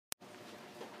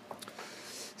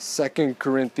2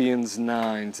 Corinthians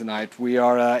 9 tonight. We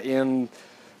are in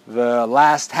the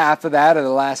last half of that, or the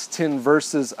last 10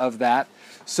 verses of that.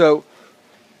 So,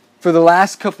 for the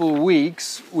last couple of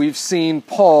weeks, we've seen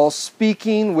Paul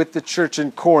speaking with the church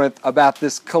in Corinth about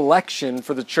this collection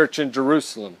for the church in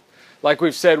Jerusalem. Like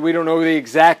we've said, we don't know the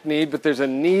exact need, but there's a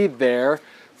need there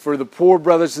for the poor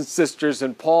brothers and sisters,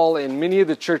 and Paul, in many of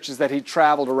the churches that he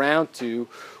traveled around to,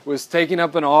 was taking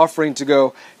up an offering to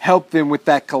go help them with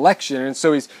that collection. And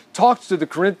so he's talked to the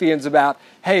Corinthians about,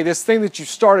 hey, this thing that you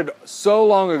started so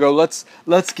long ago,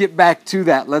 let's get back to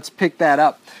that. Let's pick that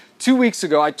up. 2 weeks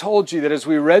ago, I told you that as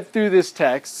we read through this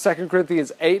text, 2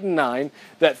 Corinthians 8 and 9,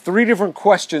 that 3 different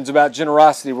questions about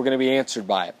generosity were going to be answered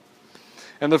by it.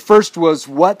 And the first was,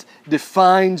 what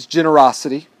defines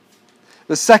generosity?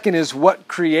 The second is, what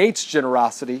creates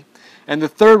generosity? And the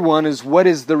third one is, what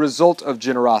is the result of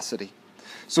generosity?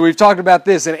 So we've talked about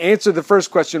this and answered the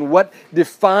first question, what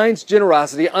defines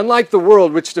generosity? Unlike the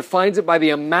world, which defines it by the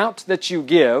amount that you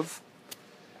give,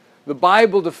 the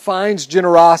Bible defines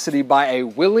generosity by a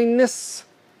willingness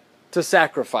to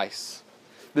sacrifice.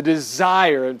 The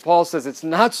desire, and Paul says it's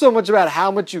not so much about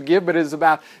how much you give, but it is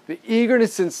about the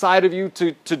eagerness inside of you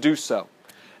to do so.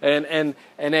 And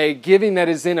a giving that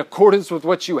is in accordance with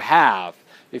what you have.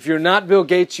 If you're not Bill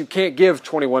Gates, you can't give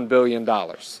 $21 billion.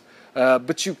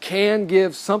 But you can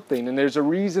give something. And there's a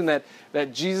reason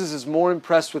that Jesus is more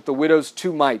impressed with the widow's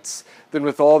 2 mites than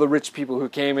with all the rich people who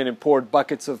came in and poured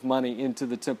buckets of money into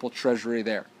the temple treasury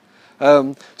there.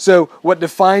 So what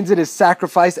defines it is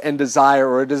sacrifice and desire,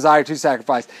 or a desire to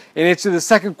sacrifice. In answer to the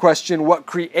second question, what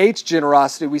creates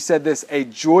generosity? We said this, a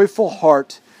joyful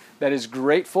heart that is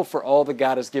grateful for all that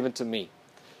God has given to me.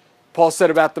 Paul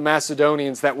said about the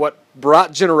Macedonians that what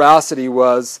brought generosity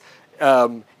was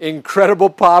incredible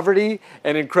poverty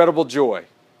and incredible joy.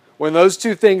 When those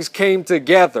 2 things came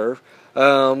together,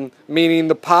 meaning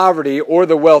the poverty or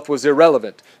the wealth was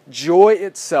irrelevant. Joy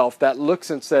itself that looks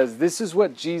and says, this is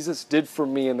what Jesus did for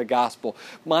me in the gospel.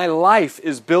 My life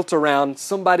is built around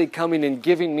somebody coming and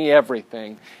giving me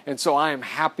everything, and so I am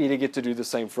happy to get to do the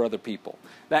same for other people.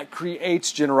 That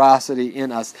creates generosity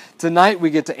in us. Tonight we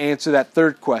get to answer that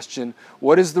third question,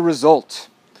 what is the result?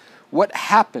 What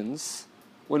happens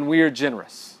when we are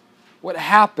generous? What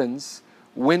happens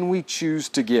when we choose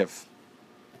to give?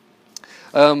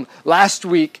 Last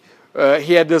week,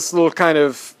 he had this little kind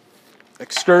of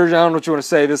excursion, I don't know what you want to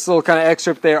say, this little kind of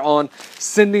excerpt there on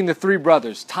sending the 3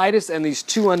 brothers, Titus and these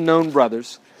 2 unknown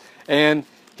brothers. And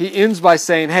he ends by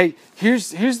saying, hey,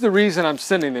 here's the reason I'm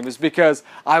sending them, is because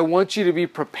I want you to be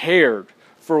prepared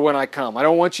for when I come. I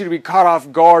don't want you to be caught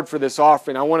off guard for this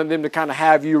offering. I wanted them to kind of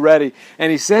have you ready.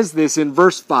 And he says this in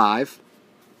verse 5.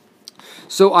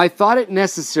 So I thought it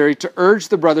necessary to urge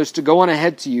the brothers to go on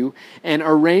ahead to you and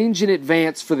arrange in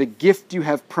advance for the gift you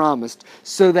have promised,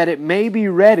 so that it may be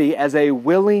ready as a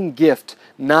willing gift,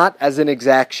 not as an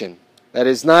exaction. That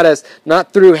is,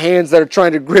 not through hands that are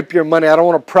trying to grip your money. I don't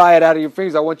want to pry it out of your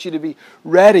fingers. I want you to be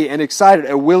ready and excited,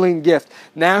 a willing gift.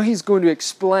 Now he's going to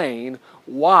explain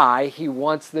why he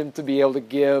wants them to be able to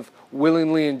give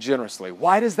willingly and generously.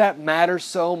 Why does that matter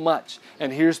so much?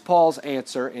 And here's Paul's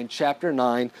answer in chapter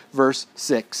 9, verse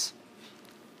 6.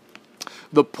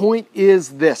 The point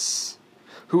is this: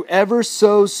 whoever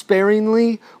sows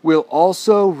sparingly will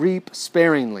also reap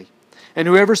sparingly, and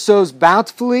whoever sows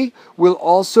bountifully will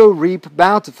also reap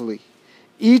bountifully.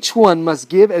 Each one must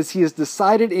give as he has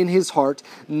decided in his heart,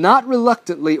 not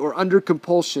reluctantly or under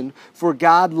compulsion, for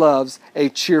God loves a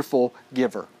cheerful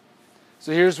giver.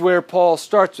 So here's where Paul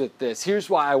starts with this. Here's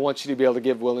why I want you to be able to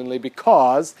give willingly,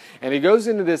 because, and he goes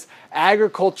into this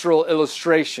agricultural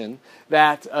illustration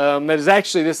that is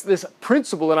actually this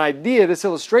principle and idea, this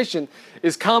illustration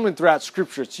is common throughout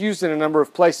Scripture. It's used in a number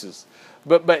of places.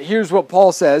 But here's what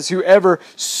Paul says: whoever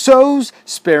sows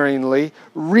sparingly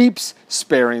reaps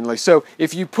sparingly. So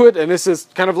if you put, and this is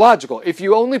kind of logical, if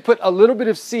you only put a little bit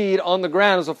of seed on the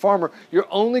ground as a farmer, you're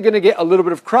only going to get a little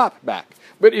bit of crop back.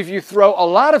 But if you throw a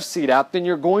lot of seed out, then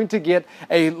you're going to get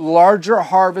a larger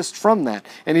harvest from that.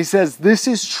 And he says this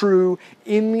is true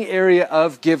in the area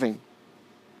of giving.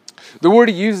 The word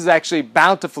he uses actually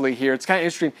bountifully here. It's kind of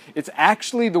interesting. It's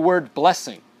actually the word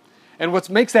blessing. And what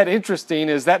makes that interesting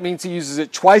is that means he uses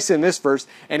it twice in this verse,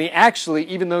 and he actually,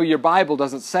 even though your Bible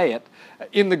doesn't say it,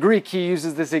 in the Greek he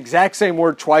uses this exact same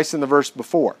word twice in the verse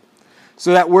before.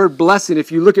 So that word blessing,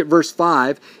 if you look at verse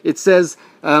 5, it says,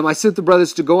 I sent the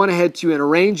brothers to go on ahead to you and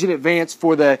arrange in advance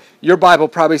for your Bible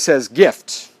probably says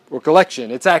gift or collection.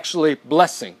 It's actually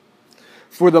blessing.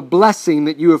 For the blessing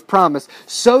that you have promised,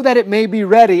 so that it may be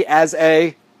ready as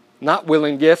a, not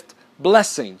willing gift,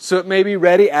 blessing. So it may be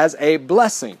ready as a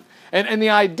blessing. And the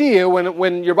idea,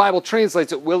 when your Bible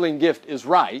translates it, willing gift is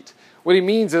right, what he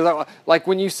means is, like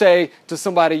when you say to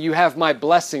somebody, you have my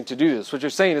blessing to do this, what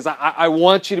you're saying is, I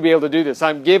want you to be able to do this.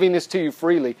 I'm giving this to you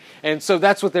freely. And so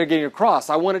that's what they're getting across.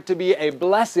 I want it to be a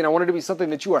blessing. I want it to be something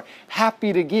that you are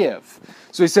happy to give.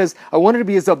 So he says, I want it to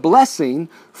be as a blessing,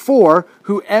 for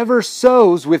whoever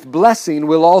sows with blessing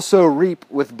will also reap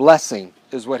with blessing,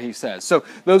 is what he says. So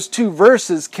those two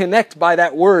verses connect by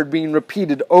that word being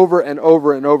repeated over and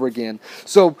over and over again.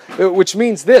 So, which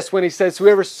means this, when he says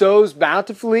whoever sows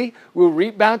bountifully will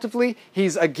reap bountifully,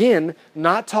 he's again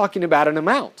not talking about an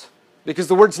amount, because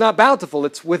the word's not bountiful,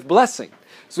 it's with blessing.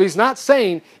 So he's not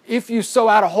saying if you sow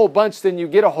out a whole bunch, then you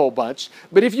get a whole bunch.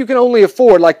 But if you can only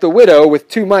afford, like the widow with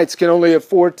 2 mites can only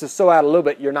afford to sow out a little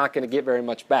bit, you're not going to get very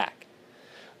much back.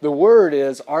 The word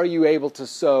is, are you able to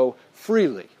sow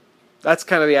freely? That's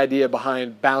kind of the idea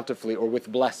behind bountifully or with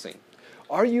blessing.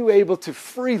 Are you able to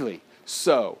freely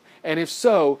sow? And if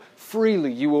so,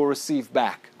 freely you will receive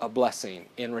back a blessing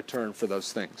in return for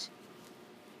those things.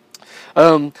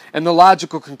 And the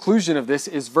logical conclusion of this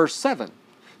is verse 7.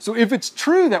 So if it's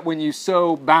true that when you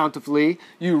sow bountifully,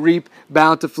 you reap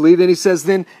bountifully, then he says,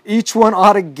 then each one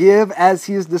ought to give as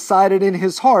he has decided in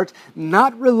his heart,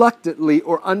 not reluctantly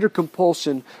or under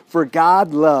compulsion, for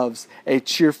God loves a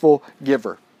cheerful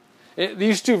giver.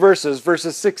 These two verses,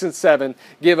 verses 6 and 7,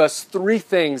 give us 3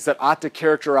 things that ought to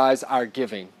characterize our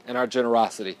giving and our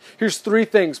generosity. Here's 3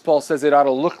 things Paul says it ought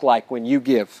to look like when you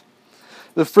give.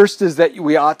 The first is that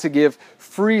we ought to give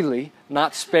freely,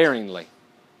 not sparingly.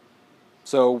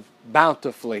 So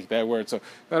bountifully, that word. So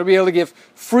I ought to be able to give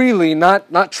freely,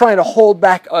 not trying to hold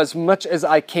back as much as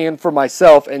I can for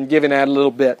myself and giving out a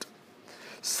little bit.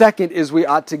 Second is we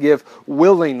ought to give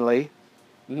willingly,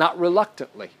 not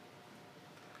reluctantly.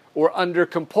 Or under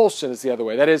compulsion is the other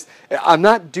way. That is, I'm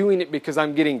not doing it because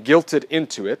I'm getting guilted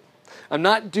into it. I'm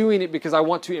not doing it because I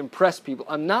want to impress people.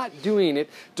 I'm not doing it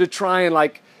to try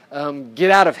and get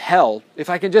out of hell. If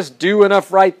I can just do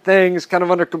enough right things kind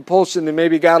of under compulsion, then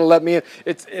maybe God will let me in.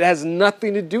 It has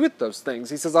nothing to do with those things.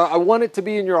 He says, I want it to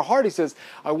be in your heart. He says,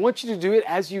 I want you to do it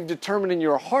as you've determined in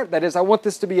your heart. That is, I want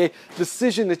this to be a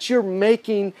decision that you're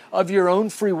making of your own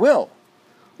free will.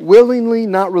 Willingly,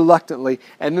 not reluctantly.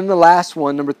 And then the last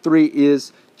one, number 3,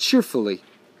 is cheerfully.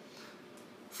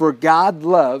 For God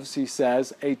loves, he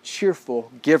says, a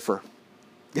cheerful giver.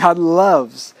 God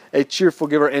loves a cheerful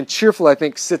giver. And cheerful, I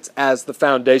think, sits as the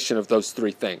foundation of those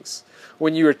 3 things.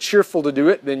 When you are cheerful to do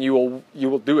it, then you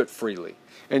will do it freely.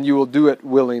 And you will do it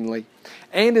willingly.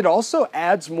 And it also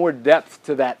adds more depth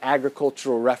to that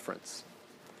agricultural reference.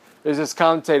 There's this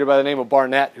commentator by the name of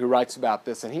Barnett who writes about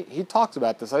this, and he talks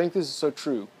about this. I think this is so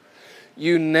true.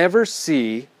 You never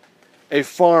see a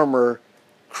farmer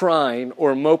crying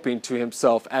or moping to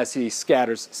himself as he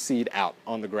scatters seed out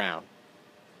on the ground.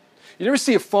 You never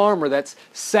see a farmer that's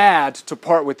sad to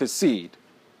part with his seed.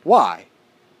 Why?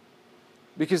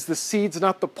 Because the seed's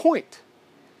not the point.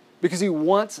 Because he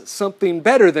wants something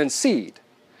better than seed.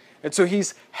 And so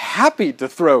he's happy to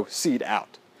throw seed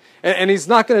out. And he's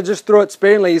not going to just throw it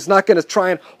sparingly. He's not going to try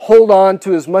and hold on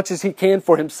to as much as he can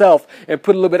for himself and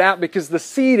put a little bit out, because the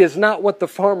seed is not what the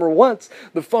farmer wants.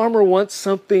 The farmer wants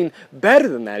something better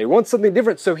than that. He wants something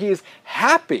different. So he is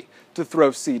happy to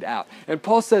throw seed out. And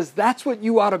Paul says that's what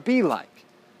you ought to be like.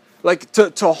 Like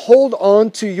to hold on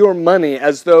to your money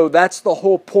as though that's the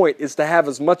whole point, is to have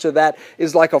as much of that,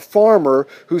 is like a farmer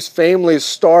whose family is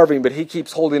starving, but he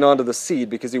keeps holding on to the seed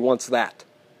because he wants that.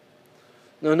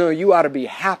 No, you ought to be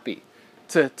happy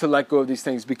to let go of these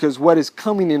things, because what is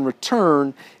coming in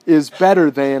return is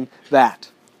better than that.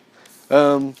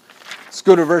 Let's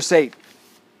go to verse 8.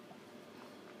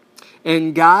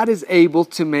 And God is able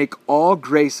to make all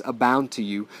grace abound to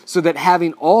you, so that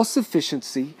having all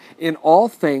sufficiency in all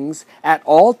things at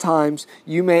all times,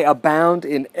 you may abound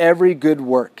in every good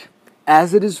work.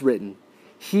 As it is written,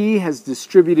 He has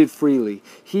distributed freely.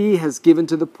 He has given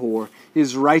to the poor.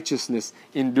 His righteousness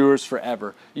endures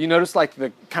forever. You notice like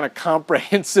the kind of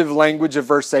comprehensive language of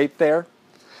verse 8 there?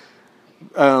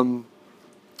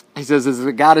 He says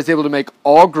that God is able to make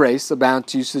all grace abound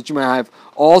to you, so that you may have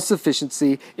all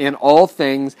sufficiency in all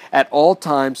things at all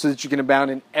times, so that you can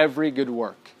abound in every good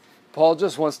work. Paul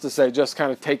just wants to say, just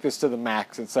kind of take this to the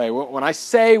max and say, when I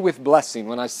say with blessing,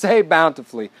 when I say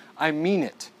bountifully, I mean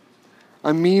it.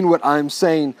 I mean what I'm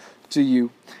saying to you.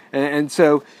 And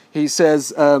so he says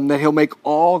that he'll make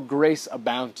all grace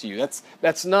abound to you.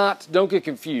 That's not, don't get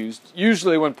confused.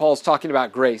 Usually when Paul's talking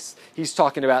about grace, he's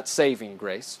talking about saving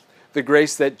grace. the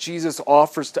grace that Jesus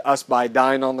offers to us by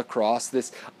dying on the cross,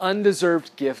 this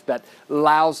undeserved gift that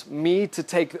allows me to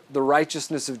take the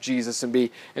righteousness of Jesus and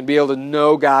be able to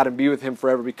know God and be with Him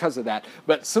forever because of that.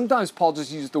 But sometimes Paul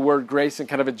just uses the word grace in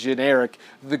kind of a generic,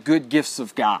 the good gifts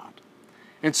of God.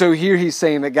 And so here he's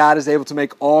saying that God is able to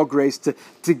make all grace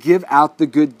to give out the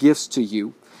good gifts to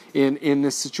you in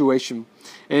this situation.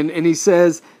 And he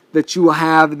says that you will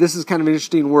have, this is kind of an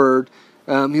interesting word,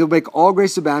 He'll make all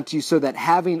grace abound to you so that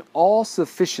having all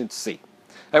sufficiency.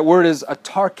 That word is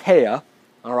autarkeia,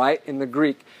 all right, in the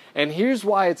Greek. And here's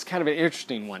why it's kind of an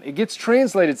interesting one. It gets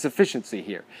translated sufficiency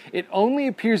here. It only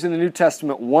appears in the New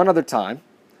Testament one other time.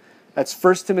 That's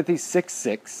 1 Timothy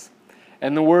 6:6.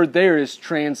 And the word there is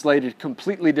translated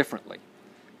completely differently.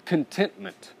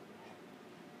 Contentment.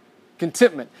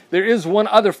 Contentment. There is one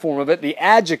other form of it, the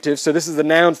adjective, so this is the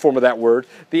noun form of that word.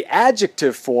 The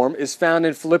adjective form is found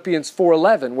in Philippians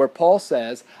 4:11, where Paul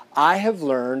says, I have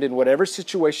learned in whatever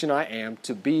situation I am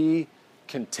to be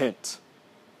content.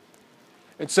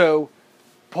 And so,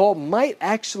 Paul might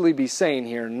actually be saying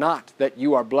here not that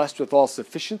you are blessed with all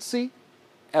sufficiency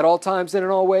at all times and in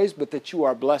all ways, but that you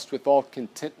are blessed with all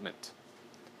contentment.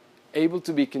 Able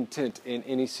to be content in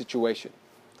any situation.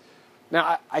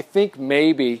 Now, I think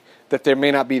maybe that there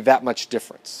may not be that much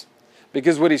difference.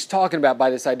 Because what he's talking about by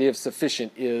this idea of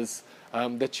sufficient is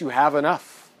that you have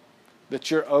enough.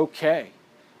 That you're okay.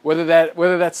 Whether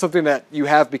that's something that you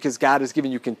have because God has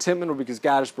given you contentment or because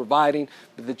God is providing,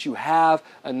 but that you have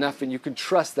enough and you can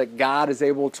trust that God is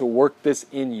able to work this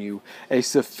in you, a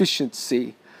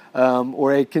sufficiency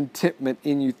or a contentment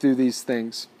in you through these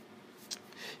things.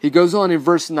 He goes on in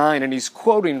verse 9 and he's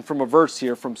quoting from a verse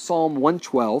here from Psalm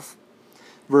 112.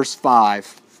 Verse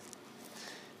 5,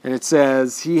 and it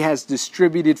says, He has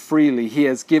distributed freely, He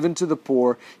has given to the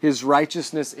poor, His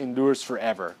righteousness endures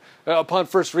forever. Upon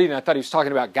first reading, I thought he was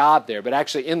talking about God there, but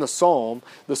actually in the Psalm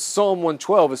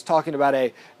 112 is talking about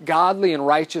a godly and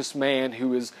righteous man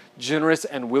who is generous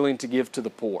and willing to give to the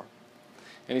poor.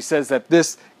 And he says that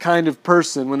this kind of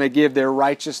person, when they give, their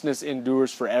righteousness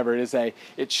endures forever.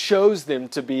 It shows them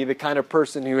to be the kind of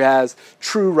person who has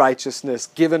true righteousness,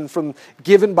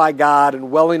 given by God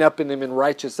and welling up in them in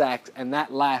righteous acts, and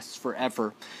that lasts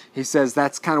forever. He says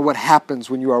that's kind of what happens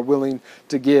when you are willing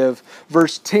to give.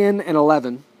 Verse 10 and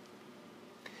 11.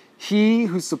 He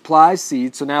who supplies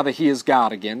seed, so now that He is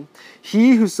God again,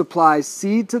 He who supplies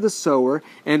seed to the sower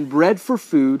and bread for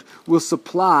food will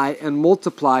supply and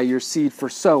multiply your seed for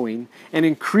sowing and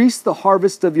increase the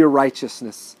harvest of your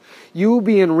righteousness. You will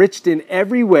be enriched in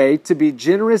every way to be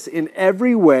generous in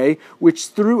every way, which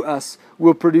through us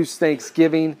will produce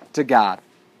thanksgiving to God.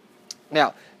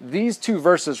 Now, these two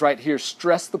verses right here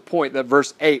stress the point that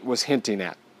verse 8 was hinting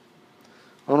at.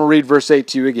 I want to read verse 8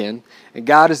 to you again. And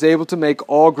God is able to make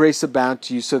all grace abound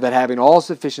to you so that having all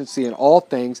sufficiency in all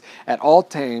things at all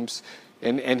times,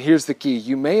 and here's the key,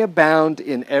 you may abound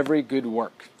in every good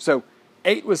work. So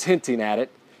 8 was hinting at it.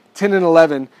 10 and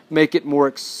 11 make it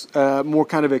more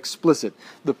kind of explicit.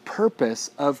 The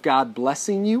purpose of God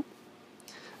blessing you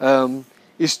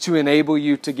is to enable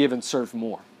you to give and serve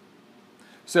more.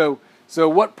 So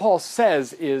what Paul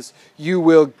says is you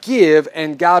will give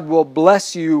and God will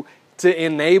bless you to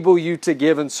enable you to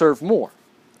give and serve more.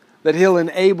 That He'll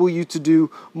enable you to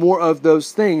do more of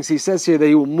those things. He says here that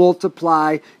He will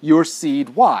multiply your seed.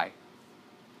 Why?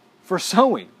 For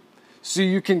sowing. So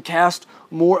you can cast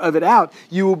more of it out.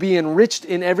 You will be enriched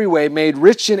in every way, made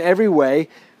rich in every way.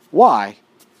 Why?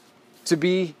 To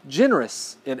be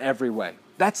generous in every way.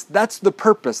 That's the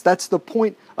purpose. That's the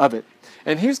point of it.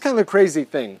 And here's kind of the crazy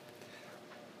thing.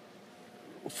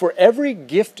 For every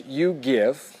gift you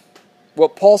give,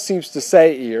 what Paul seems to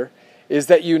say here is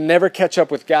that you never catch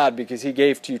up with God because He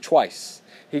gave to you twice.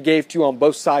 He gave to you on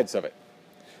both sides of it.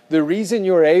 The reason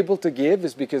you're able to give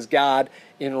is because God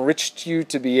enriched you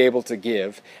to be able to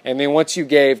give. And then once you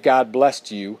gave, God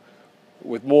blessed you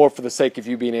with more for the sake of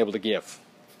you being able to give.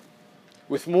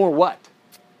 With more what?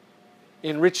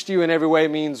 Enriched you in every way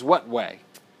means what way?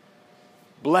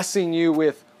 Blessing you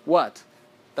with what?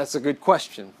 That's a good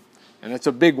question. And it's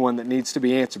a big one that needs to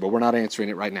be answered, but we're not answering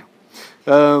it right now.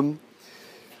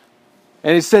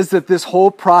 And it says that this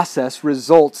whole process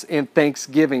results in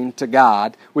thanksgiving to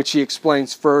God, which he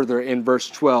explains further in verse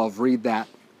 12. Read that.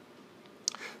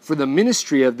 For the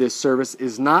ministry of this service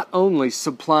is not only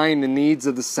supplying the needs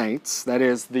of the saints, that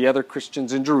is, the other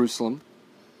Christians in Jerusalem,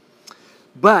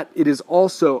 but it is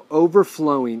also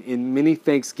overflowing in many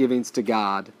thanksgivings to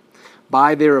God.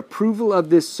 By their approval of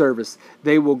this service,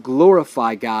 they will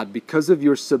glorify God because of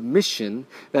your submission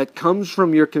that comes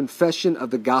from your confession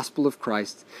of the gospel of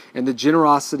Christ and the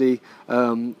generosity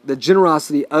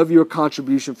of your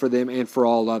contribution for them and for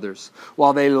all others,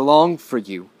 while they long for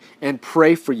you and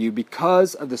pray for you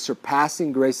because of the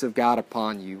surpassing grace of God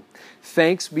upon you.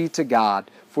 Thanks be to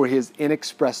God for His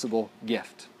inexpressible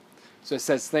gift. So it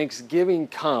says thanksgiving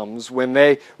comes when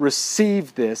they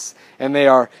receive this and they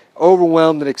are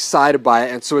overwhelmed and excited by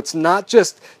it. And so it's not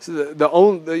just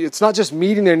it's not just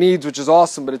meeting their needs, which is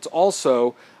awesome, but it's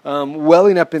also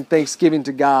welling up in thanksgiving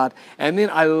to God. And then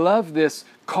I love this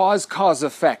cause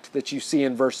effect that you see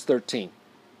in verse 13.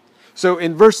 So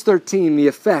in verse 13, the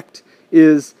effect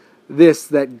is this,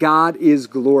 that God is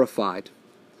glorified.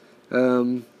 Let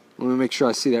me make sure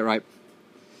I see that right.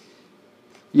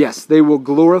 Yes, they will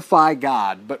glorify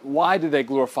God. But why do they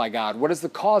glorify God? What is the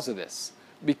cause of this?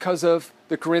 Because of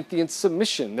the Corinthians'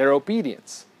 submission, their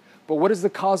obedience. But what is the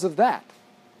cause of that?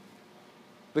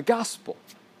 The gospel.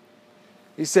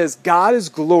 He says, God is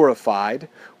glorified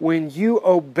when you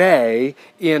obey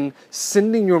in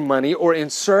sending your money or in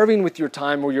serving with your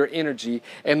time or your energy.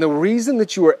 And the reason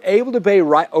that you are able to obey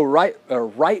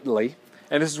rightly,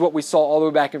 and this is what we saw all the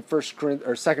way back in 2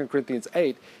 Corinthians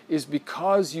 8, is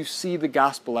because you see the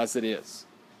gospel as it is.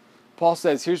 Paul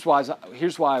says, here's why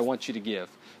I want you to give.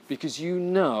 Because you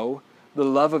know the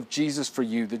love of Jesus for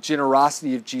you, the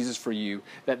generosity of Jesus for you,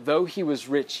 that though He was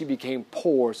rich, He became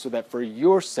poor so that for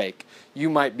your sake you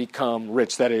might become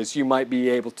rich. That is, you might be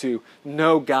able to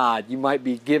know God. You might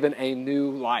be given a new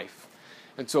life.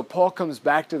 And so Paul comes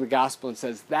back to the gospel and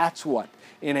says, that's what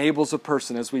enables a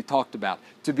person, as we talked about,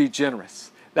 to be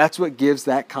generous. That's what gives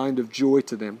that kind of joy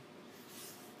to them.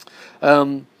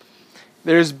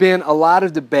 There's been a lot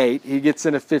of debate. He gets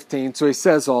into 15, so he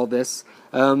says all this.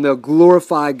 They'll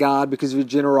glorify God because of your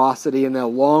generosity, and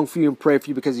they'll long for you and pray for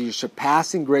you because of your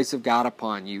surpassing grace of God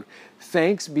upon you.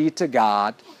 Thanks be to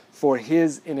God for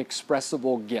His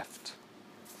inexpressible gift.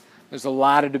 There's a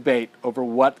lot of debate over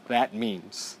what that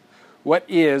means. What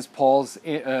is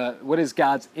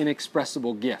God's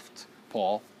inexpressible gift,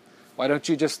 Paul? Why don't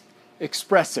you just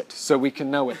express it so we can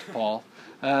know it, Paul?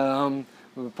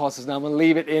 Paul says, no, I'm going to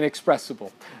leave it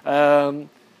inexpressible. And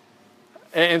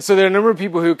so there are a number of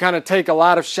people who kind of take a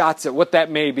lot of shots at what that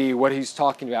may be, what he's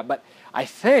talking about. But I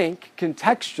think,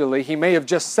 contextually, he may have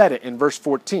just said it in verse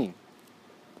 14.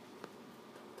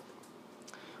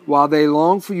 While they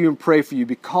long for you and pray for you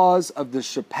because of the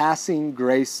surpassing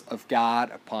grace of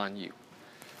God upon you.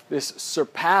 This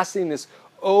surpassing, this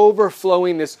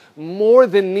overflowing, this more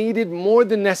than needed, more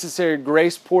than necessary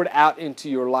grace poured out into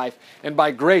your life. And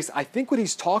by grace, I think what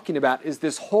he's talking about is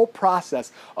this whole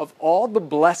process of all the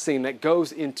blessing that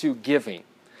goes into giving.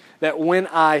 That when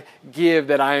I give,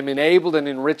 that I am enabled and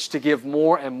enriched to give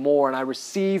more and more, and I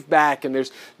receive back, and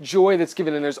there's joy that's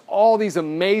given, and there's all these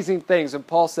amazing things. And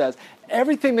Paul says,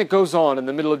 everything that goes on in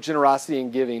the middle of generosity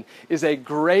and giving is a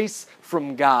grace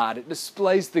from God. It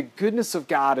displays the goodness of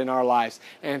God in our lives,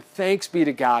 and thanks be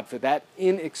to God for that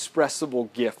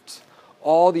inexpressible gift.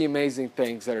 All the amazing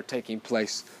things that are taking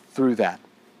place through that.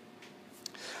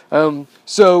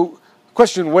 So,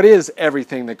 question, what is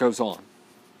everything that goes on?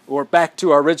 Or back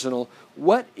to our original,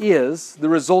 what is the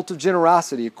result of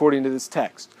generosity according to this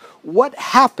text? What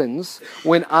happens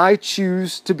when I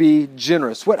choose to be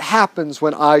generous? What happens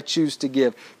when I choose to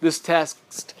give? This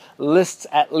text lists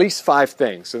at least 5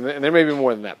 things, and there may be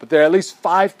more than that, but there are at least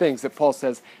 5 things that Paul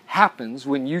says happens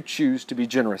when you choose to be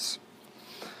generous.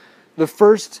 The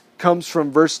first comes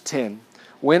from verse 10.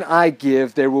 When I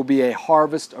give, there will be a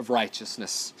harvest of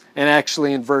righteousness. And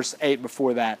actually in verse 8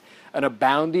 before that, an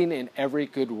abounding in every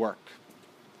good work.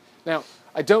 Now,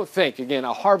 I don't think, again,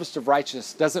 a harvest of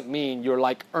righteousness doesn't mean you're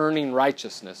like earning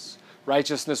righteousness.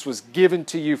 Righteousness was given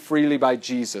to you freely by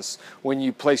Jesus when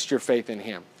you placed your faith in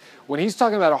Him. When he's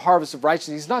talking about a harvest of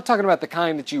righteousness, he's not talking about the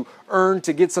kind that you earn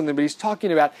to get something, but he's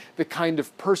talking about the kind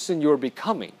of person you're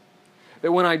becoming.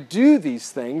 That when I do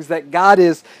these things, that God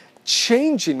is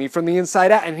changing me from the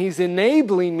inside out, and He's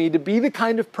enabling me to be the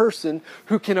kind of person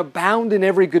who can abound in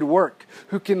every good work,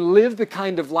 who can live the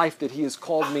kind of life that He has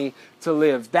called me to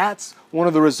live. That's one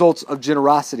of the results of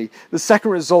generosity. The second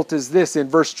result is this in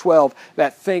verse 12,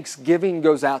 that thanksgiving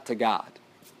goes out to God.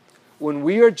 When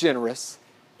we are generous,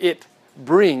 it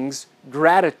brings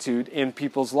gratitude in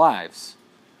people's lives,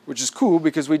 which is cool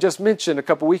because we just mentioned a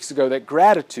couple weeks ago that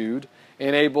gratitude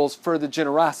enables further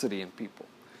generosity in people.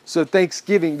 So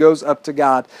thanksgiving goes up to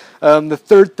God. The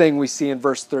third thing we see in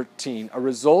verse 13, a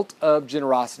result of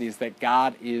generosity is that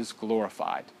God is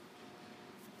glorified.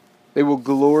 They will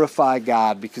glorify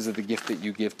God because of the gift that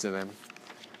you give to them.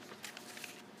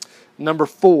 Number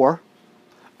 4,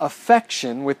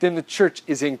 affection within the church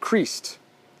is increased.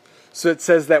 So it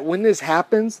says that when this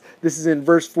happens, this is in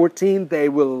verse 14, they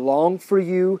will long for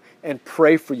you and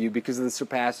pray for you because of the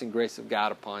surpassing grace of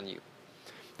God upon you.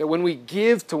 That when we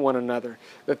give to one another,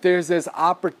 that there's this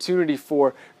opportunity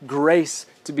for grace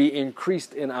to be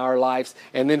increased in our lives,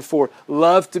 and then for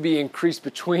love to be increased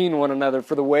between one another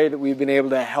for the way that we've been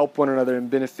able to help one another and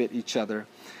benefit each other.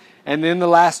 And then the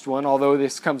last one, although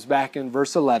this comes back in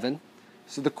verse 11,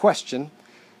 so the question,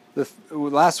 the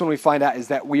last one we find out is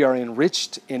that we are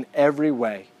enriched in every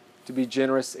way, to be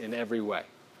generous in every way.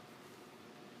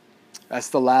 That's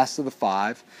the last of the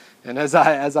 5. And as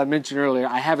I mentioned earlier,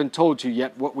 I haven't told you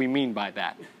yet what we mean by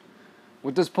that.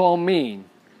 What does Paul mean?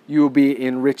 You will be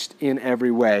enriched in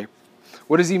every way.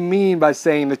 What does he mean by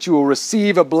saying that you will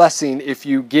receive a blessing if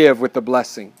you give with the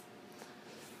blessing?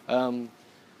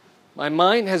 My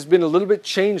mind has been a little bit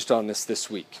changed on this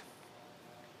week.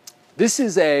 This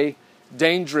is a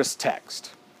dangerous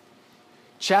text.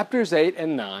 Chapters 8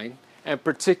 and 9, and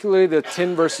particularly the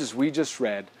 10 verses we just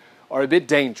read, are a bit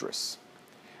dangerous.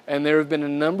 And there have been a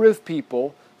number of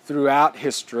people throughout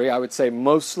history, I would say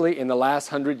mostly in the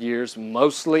last 100 years,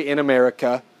 mostly in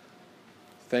America,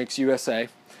 thanks USA,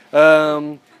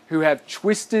 who have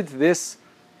twisted this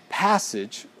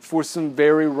passage for some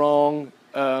very wrong,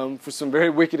 for some very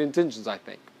wicked intentions, I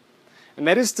think. And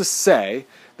that is to say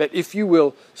that if you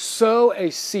will sow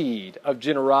a seed of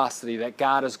generosity, that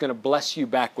God is going to bless you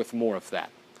back with more of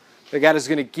that. That God is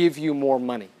going to give you more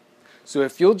money. So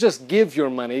if you'll just give your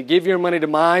money to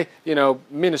my,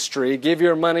 ministry, give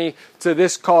your money to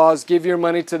this cause, give your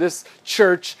money to this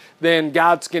church, then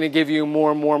God's going to give you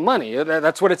more and more money.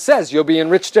 That's what it says. You'll be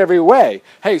enriched every way.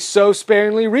 Hey, sow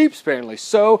sparingly, reap sparingly.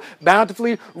 Sow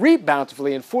bountifully, reap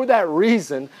bountifully. And for that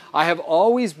reason, I have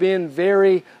always been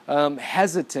very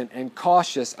hesitant and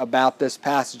cautious about this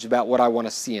passage, about what I want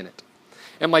to see in it.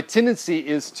 And my tendency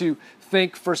is to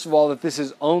think, first of all, that this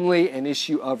is only an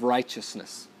issue of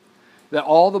righteousness. That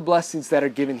all the blessings that are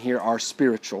given here are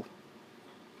spiritual.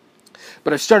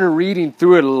 But I've started reading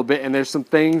through it a little bit, and there's some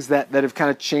things that have kind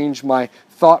of changed my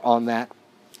thought on that.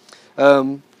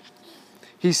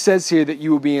 He says here that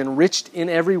you will be enriched in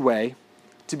every way,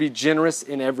 to be generous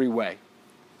in every way.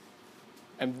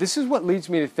 And this is what leads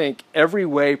me to think every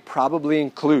way probably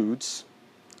includes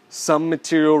some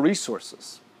material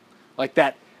resources. Like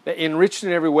that enriched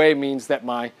in every way means that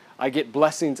I get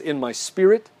blessings in my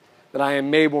spirit, that I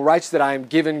am made more righteous, that I am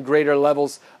given greater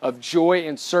levels of joy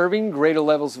in serving, greater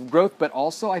levels of growth, but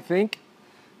also I think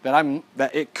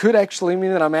that it could actually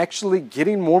mean that I'm actually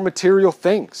getting more material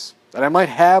things, that I might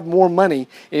have more money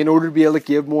in order to be able to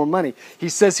give more money. He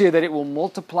says here that it will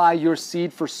multiply your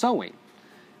seed for sowing.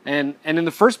 And in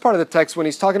the first part of the text, when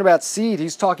he's talking about seed,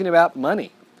 he's talking about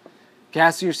money.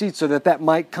 Cast your seed so that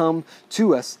might come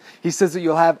to us. He says that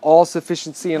you'll have all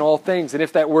sufficiency in all things. And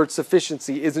if that word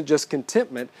sufficiency isn't just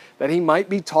contentment, that he might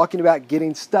be talking about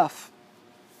getting stuff.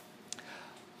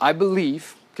 I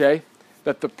believe, that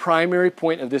the primary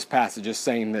point of this passage is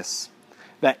saying this,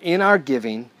 that in our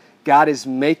giving, God is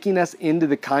making us into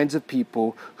the kinds of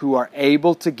people who are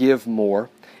able to give more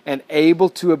and able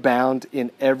to abound in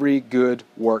every good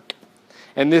work.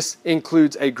 And this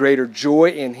includes a greater joy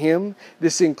in Him.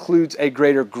 This includes a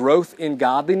greater growth in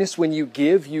godliness. When you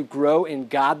give, you grow in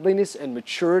godliness and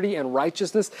maturity and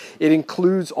righteousness. It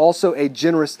includes also a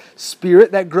generous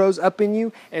spirit that grows up in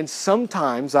you. And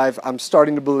sometimes, I'm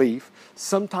starting to believe,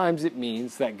 sometimes it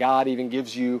means that God even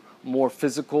gives you more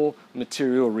physical,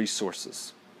 material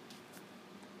resources.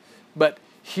 But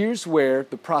here's where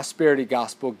the prosperity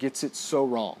gospel gets it so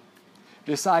wrong.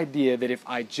 This idea that if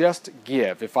I just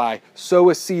give, if I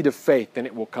sow a seed of faith, then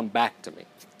it will come back to me.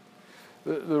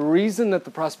 The reason that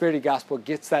the prosperity gospel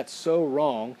gets that so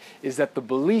wrong is that the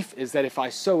belief is that if I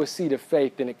sow a seed of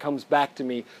faith, then it comes back to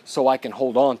me so I can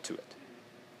hold on to it.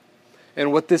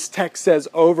 And what this text says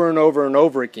over and over and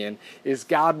over again is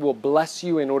God will bless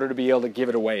you in order to be able to give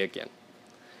it away again.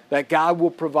 That God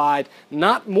will provide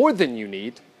not more than you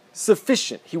need,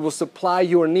 sufficient. He will supply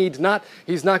your needs.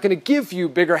 He's not going to give you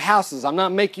bigger houses. I'm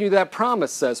not making you that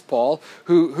promise, says Paul,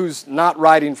 who's not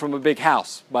riding from a big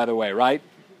house, by the way, right?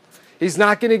 He's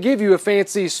not going to give you a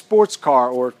fancy sports car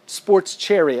or sports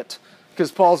chariot, because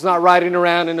Paul's not riding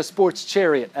around in a sports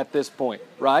chariot at this point,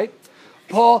 right?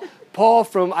 Paul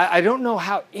I don't know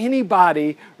how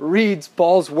anybody reads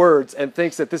Paul's words and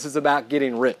thinks that this is about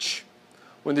getting rich,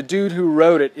 when the dude who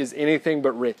wrote it is anything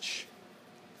but rich.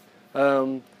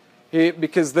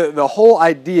 Because the whole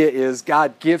idea is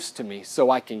God gives to me so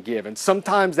I can give. And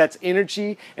sometimes that's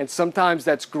energy, and sometimes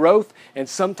that's growth, and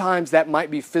sometimes that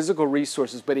might be physical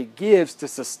resources, but He gives to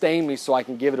sustain me so I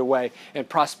can give it away. And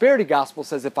prosperity gospel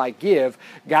says if I give,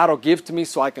 God will give to me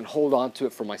so I can hold on to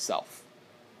it for myself.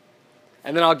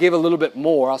 And then I'll give a little bit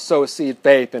more. I'll sow a seed of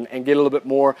faith and get a little bit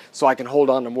more so I can hold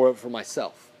on to more of it for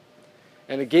myself.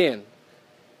 And again,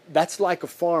 that's like a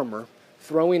farmer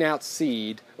throwing out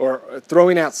seed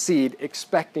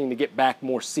expecting to get back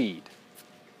more seed.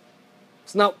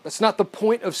 That's not the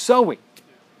point of sowing.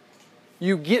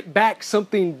 You get back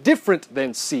something different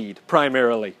than seed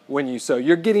primarily when you sow.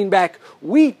 You're getting back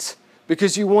wheat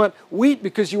because you want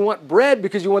bread,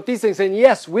 because you want these things. And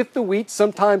yes, with the wheat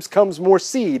sometimes comes more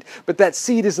seed, but that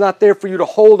seed is not there for you to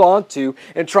hold on to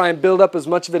and try and build up as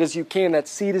much of it as you can. That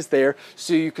seed is there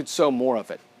so you could sow more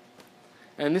of it.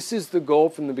 And this is the goal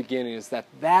from the beginning, is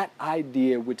that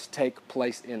idea would take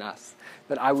place in us.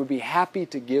 That I would be happy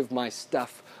to give my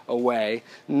stuff away,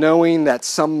 knowing that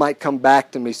some might come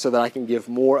back to me so that I can give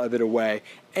more of it away.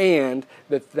 And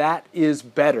that is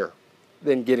better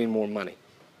than getting more money.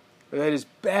 That is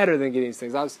better than getting these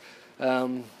things.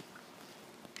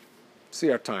 See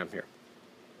our time here.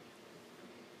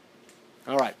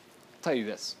 All right, I'll tell you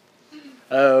this.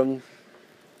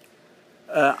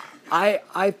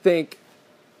 I think...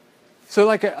 So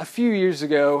like a few years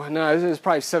ago, no, it was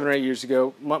probably 7 or 8 years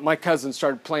ago, my cousin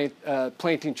started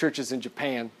planting churches in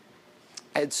Japan.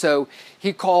 And so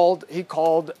he called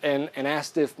and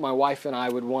asked if my wife and I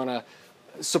would want to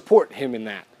support him in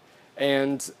that.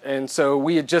 And so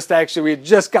we had just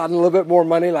gotten a little bit more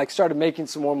money, like started making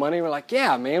some more money. We're like,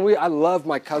 yeah, man, I love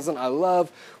my cousin. I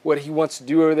love what he wants to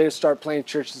do over there, start planting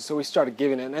churches. So we started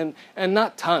giving it, and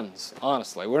not tons,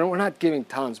 honestly. We're not giving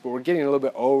tons, but we're getting a little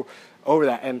bit over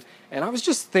that. And I was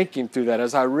just thinking through that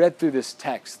as I read through this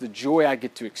text, the joy I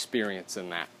get to experience in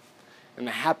that, and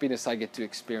the happiness I get to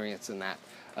experience in that,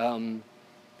 and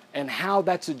how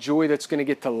that's a joy that's going to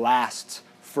get to last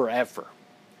forever.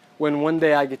 When one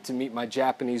day I get to meet my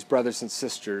Japanese brothers and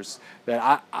sisters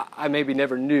that I maybe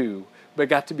never knew, but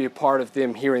got to be a part of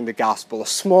them hearing the gospel, a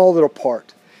small little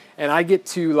part. And I get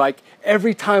to, like,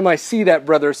 every time I see that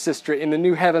brother or sister in the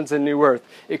new heavens and new earth,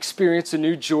 experience a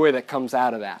new joy that comes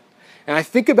out of that. And I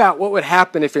think about what would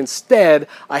happen if instead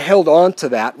I held on to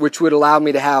that, which would allow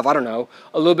me to have, I don't know,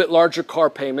 a little bit larger car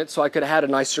payment so I could have had a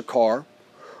nicer car,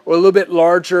 or a little bit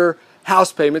larger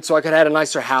house payment so I could have had a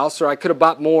nicer house, or I could have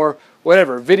bought more,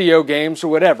 whatever, video games or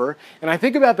whatever. And I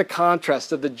think about the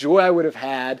contrast of the joy I would have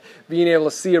had being able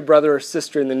to see a brother or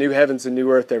sister in the new heavens and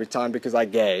new earth every time because I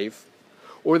gave,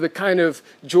 or the kind of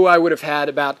joy I would have had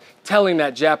about telling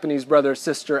that Japanese brother or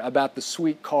sister about the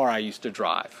sweet car I used to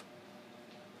drive,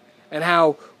 and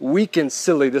how weak and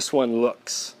silly this one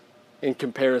looks in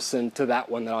comparison to that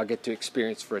one that I'll get to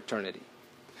experience for eternity.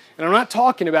 And I'm not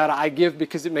talking about I give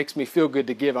because it makes me feel good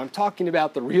to give. I'm talking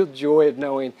about the real joy of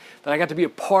knowing that I got to be a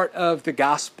part of the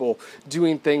gospel,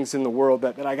 doing things in the world,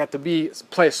 that I got to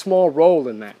play a small role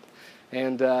in that.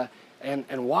 And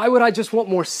why would I just want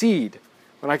more seed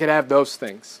when I could have those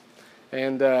things?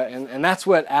 And that's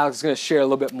what Alex is going to share a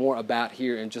little bit more about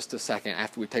here in just a second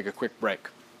after we take a quick break.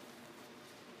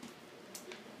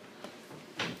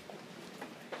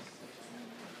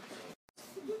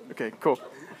 Okay, cool.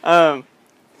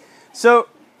 So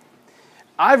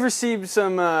I've received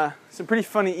some pretty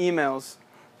funny emails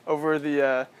over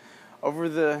the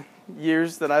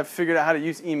years that I've figured out how to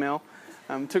use email.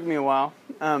 It took me a while,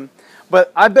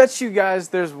 but I bet you guys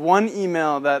there's one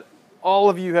email that all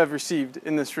of you have received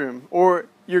in this room, or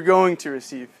you're going to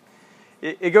receive.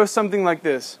 It goes something like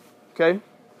this. Okay.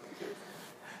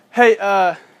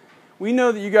 Hey, we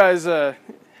know that you guys we're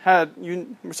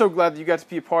so glad that you got to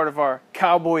be a part of our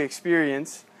cowboy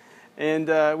experience, and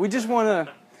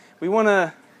we want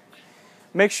to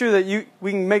make sure that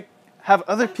we can have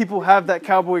other people have that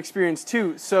cowboy experience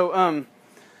too. So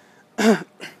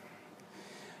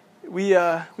we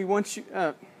want you.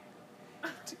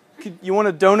 You want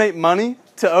to donate money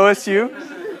to OSU?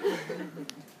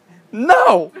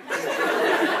 No.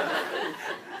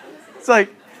 It's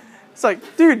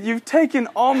like, dude, you've taken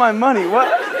all my money. What?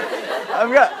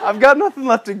 I've got nothing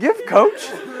left to give, Coach.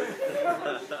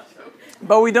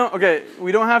 But we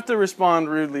don't have to respond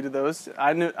rudely to those.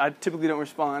 I typically don't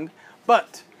respond,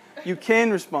 but you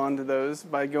can respond to those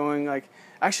by going like,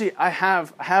 actually, I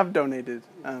have donated.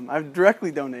 I've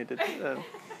directly donated.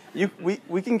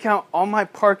 We can count all my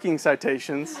parking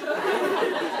citations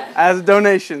as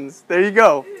donations. There you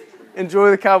go.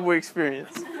 Enjoy the cowboy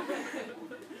experience.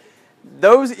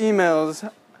 Those emails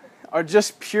are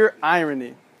just pure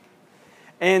irony.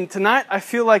 And tonight, I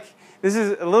feel like this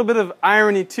is a little bit of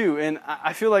irony too, and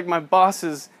I feel like my boss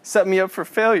has set me up for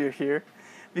failure here,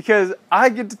 because I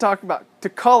get to talk about to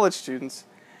college students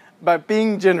about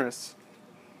being generous.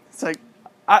 It's like,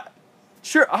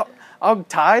 I'll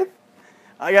tithe.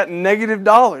 I got negative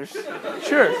dollars,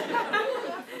 sure.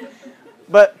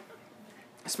 But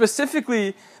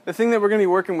specifically, the thing that we're going to be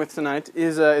working with tonight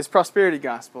is prosperity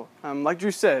gospel. Like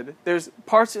Drew said, there's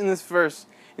parts in these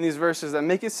verses that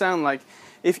make it sound like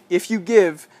if you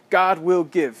give, God will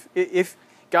give. If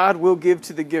God will give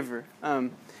to the giver.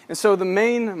 And so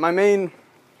my main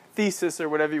thesis, or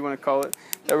whatever you want to call it,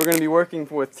 that we're going to be working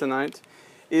with tonight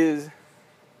is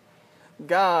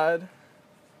God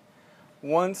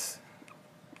wants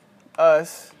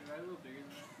us.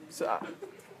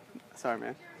 Sorry,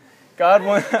 man. God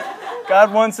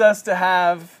wants us to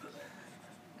have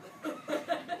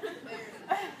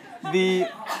the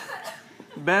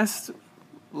best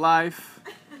life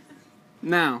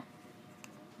now.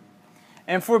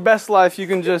 And for best life, you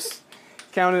can just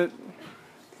count it.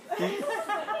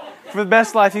 For the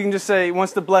best life, you can just say, He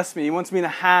wants to bless me. He wants me to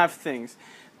have things.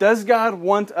 Does God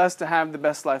want us to have the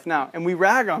best life now? And we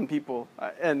rag on people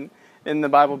in the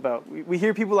Bible Belt. We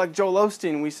hear people like Joel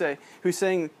Osteen, who's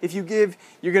saying, if you give,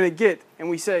 you're going to get. And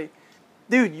we say,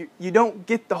 dude, you don't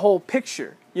get the whole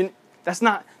picture. That's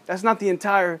not the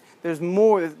entire, there's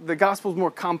more, the gospel's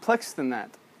more complex than that.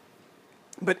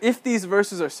 But if these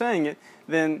verses are saying it,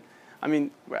 then, I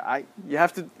mean, you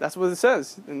have to, that's what it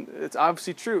says. And it's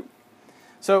obviously true.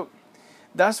 So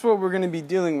that's what we're going to be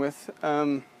dealing with.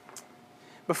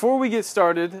 Before we get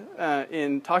started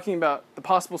in talking about the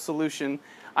possible solution,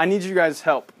 I need you guys'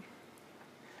 help.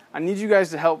 I need you guys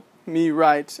to help me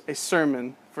write a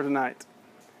sermon for tonight.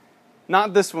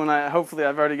 Not this one. Hopefully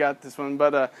I've already got this one.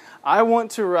 But I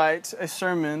want to write a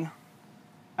sermon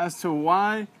as to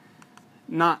why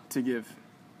not to give.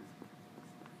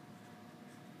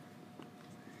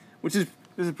 This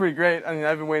is pretty great. I mean,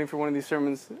 I've been waiting for one of these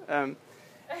sermons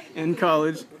in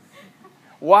college.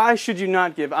 Why should you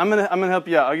not give? I'm gonna help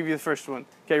you out. I'll give you the first one.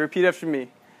 Okay, repeat after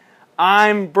me.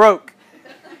 I'm broke.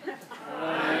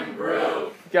 I'm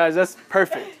broke. Guys, that's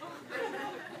perfect.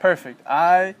 Perfect.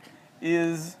 I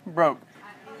is broke.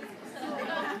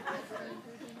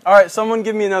 All right, someone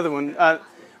give me another one. A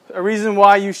reason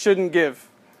why you shouldn't give.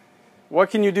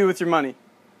 What can you do with your money?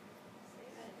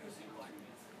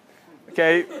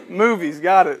 Okay, movies,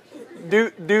 got it.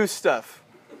 Do stuff.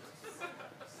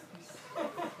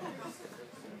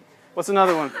 What's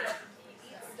another one?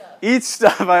 Eat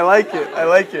stuff. I like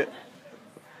it.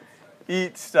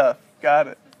 Eat stuff. Got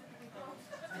it.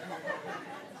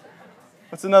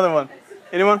 What's another one?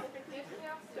 Anyone?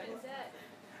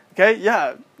 Okay,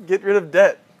 yeah. Get rid of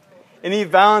debt. Any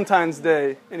Valentine's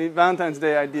Day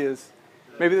ideas?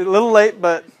 Maybe a little late,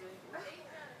 but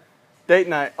date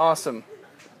night. Awesome.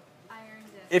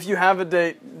 If you have a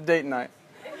date night.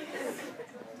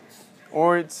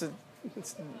 Or it's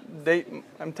date.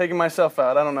 I'm taking myself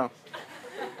out. I don't know.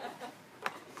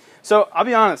 So I'll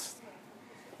be honest.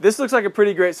 This looks like a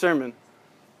pretty great sermon.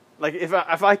 Like if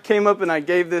I came up and I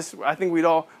gave this, I think we'd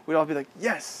all be like,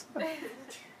 yes,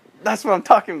 that's what I'm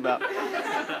talking about.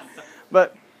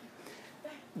 But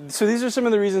so these are some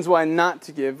of the reasons why not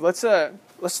to give. Let's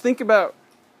think about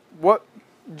what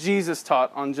Jesus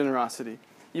taught on generosity.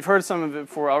 You've heard some of it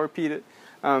before. I'll repeat it.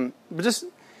 But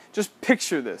just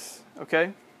picture this,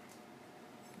 okay?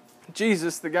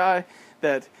 Jesus, the guy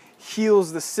that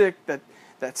heals the sick, that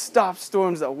stops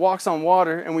storms, that walks on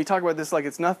water, and we talk about this like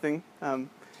it's nothing.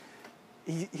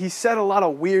 He said a lot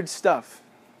of weird stuff.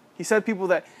 He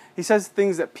says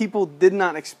things that people did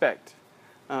not expect.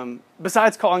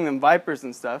 Besides calling them vipers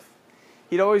and stuff,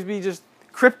 he'd always be just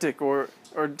cryptic or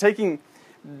taking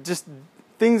just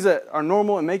things that are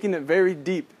normal and making it very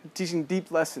deep, teaching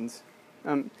deep lessons.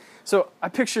 So I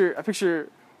picture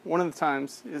one of the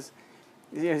times is,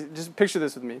 just picture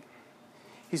this with me.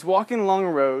 He's walking along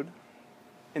a road,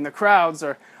 and the crowds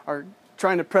are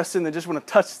trying to press in. They just want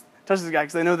to touch this guy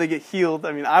because they know they get healed.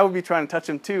 I mean, I would be trying to touch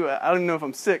him too. I don't even know if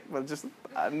I'm sick, but just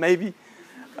maybe.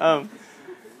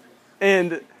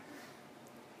 And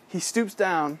he stoops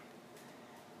down,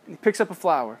 and he picks up a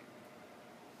flower.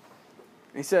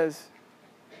 And he says,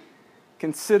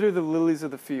 "Consider the lilies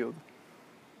of the field.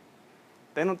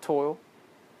 They don't toil.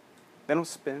 They don't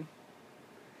spin.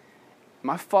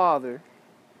 My Father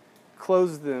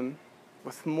clothes them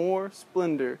with more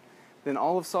splendor than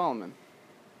all of Solomon."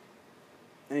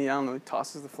 And he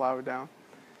tosses the flower down.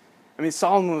 I mean,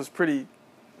 Solomon was pretty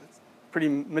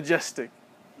majestic.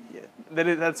 Yeah. They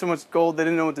had so much gold, they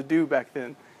didn't know what to do back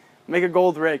then. Make a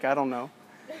gold rake, I don't know.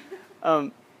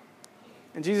 And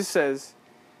Jesus says,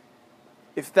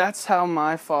 if that's how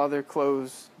my Father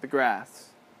clothes the grass,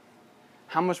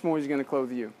 how much more is he going to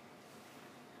clothe you?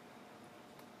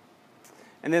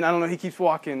 And then, I don't know, he keeps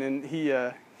walking, and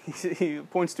he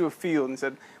points to a field and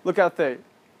said, look out there.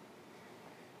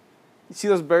 You see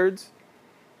those birds?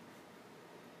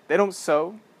 They don't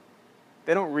sow.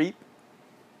 They don't reap.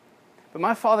 But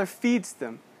my Father feeds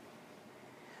them.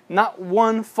 Not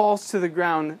one falls to the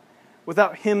ground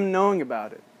without him knowing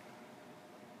about it.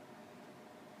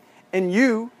 And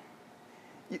you,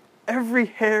 every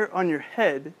hair on your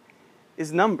head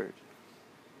is numbered.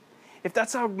 If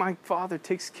that's how my Father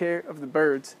takes care of the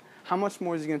birds, how much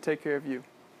more is he going to take care of you?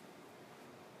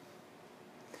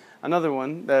 Another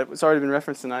one that's already been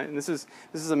referenced tonight, and this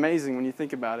is amazing when you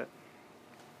think about it.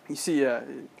 You see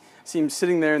him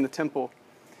sitting there in the temple,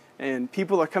 and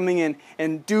people are coming in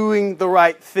and doing the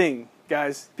right thing,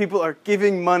 guys. People are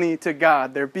giving money to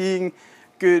God. They're being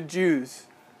good Jews,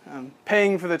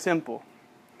 paying for the temple.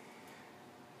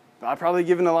 I've probably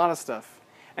given a lot of stuff.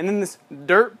 And then this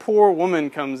dirt poor woman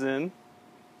comes in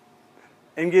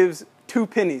and gives 2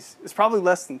 pennies. It's probably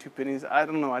less than 2 pennies. I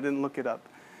don't know. I didn't look it up.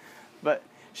 But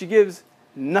she gives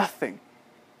nothing.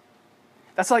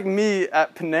 That's like me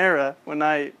at Panera when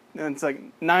it's like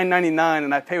 $9.99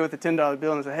 and I pay with a $10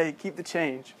 bill and I say, hey, keep the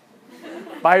change.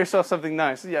 Buy yourself something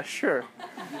nice. Yeah, sure.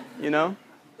 You know?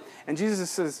 And Jesus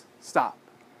says, stop.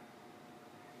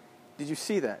 Did you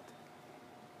see that?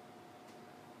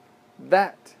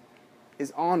 That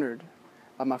is honored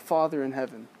by my Father in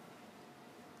heaven.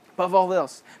 Above all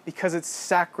else, because it's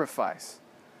sacrifice.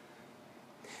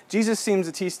 Jesus seems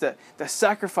to teach that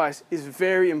sacrifice is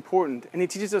very important. And he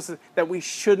teaches us that we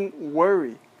shouldn't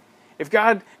worry. If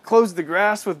God clothes the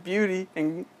grass with beauty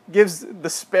and gives the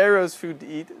sparrows food to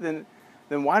eat, then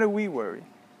why do we worry?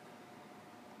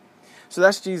 So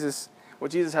that's Jesus,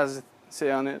 what Jesus has to say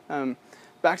on it.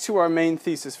 Back to our main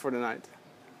thesis for tonight.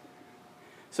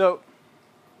 So,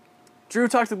 Drew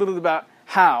talked a little bit about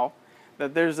how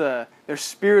that there's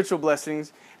spiritual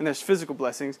blessings and there's physical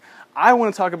blessings. I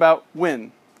want to talk about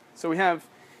when. So we have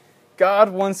God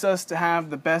wants us to have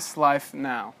the best life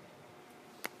now.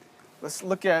 Let's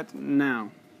look at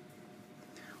now.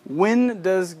 When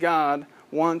does God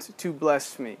want to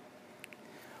bless me?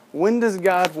 When does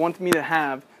God want me to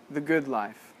have the good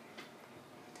life?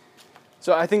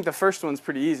 So I think the first one's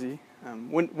pretty easy.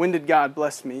 When did God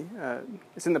bless me?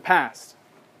 It's in the past.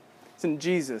 It's in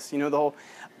Jesus. You know,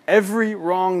 every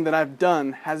wrong that I've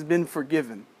done has been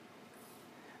forgiven.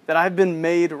 That I've been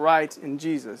made right in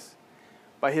Jesus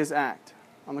by his act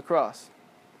on the cross.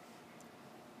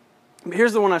 But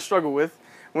here's the one I struggle with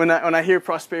when I hear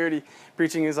prosperity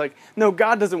preaching is like, no,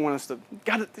 God doesn't want us to,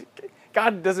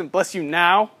 God doesn't bless you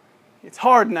now. It's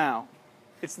hard now.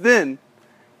 It's then.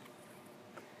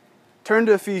 Turn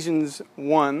to Ephesians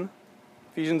 1.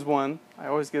 Ephesians 1. I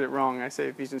always get it wrong. I say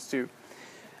Ephesians 2.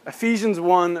 Ephesians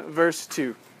 1, verse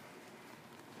 2.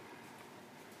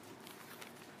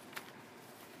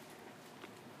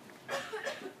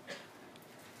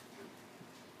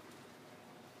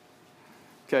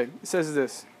 Okay, it says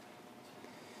this.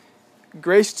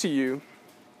 Grace to you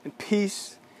and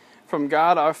peace from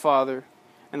God our Father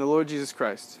and the Lord Jesus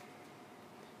Christ.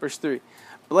 Verse 3.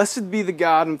 Blessed be the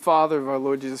God and Father of our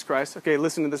Lord Jesus Christ. Okay,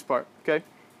 listen to this part, okay?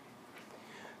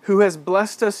 Who has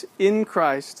blessed us in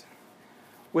Christ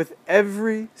with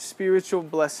every spiritual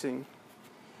blessing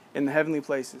in the heavenly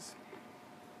places.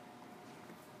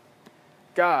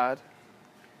 God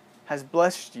has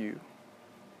blessed you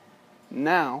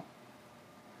now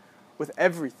with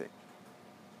everything.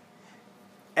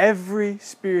 Every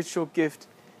spiritual gift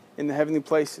in the heavenly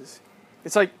places.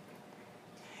 It's like,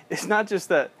 it's not just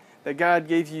that God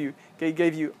gave you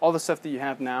all the stuff that you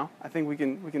have now. I think we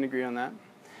can agree on that.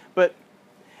 But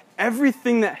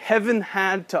everything that heaven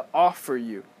had to offer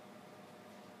you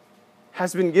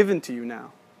has been given to you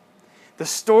now.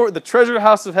 The treasure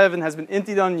house of heaven has been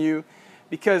emptied on you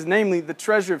because, namely, the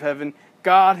treasure of heaven,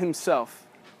 God himself,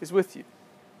 is with you.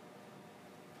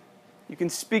 You can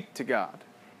speak to God.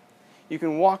 You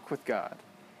can walk with God.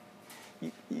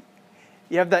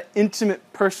 You have that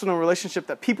intimate, personal relationship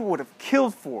that people would have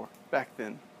killed for back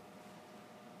then.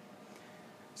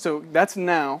 So that's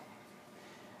now.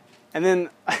 And then,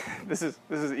 this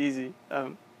is easy.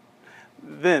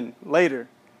 Then, later.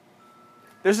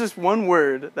 There's this one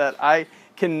word that I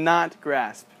cannot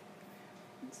grasp.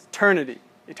 It's eternity.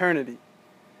 Eternity.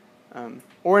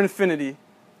 Or infinity.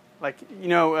 Like, you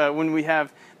know, when we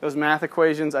have those math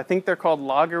equations, I think they're called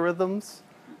logarithms.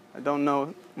 I don't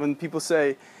know. When people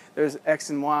say there's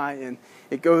X and Y and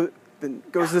it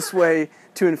goes this way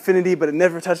to infinity, but it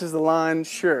never touches the line,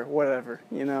 sure, whatever,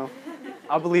 you know.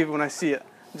 I'll believe it when I see it.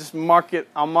 Just mark it.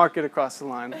 I'll mark it across the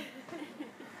line.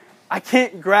 I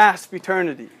can't grasp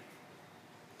eternity.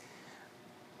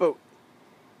 But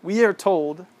we are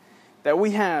told that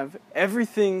we have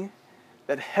everything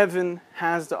that heaven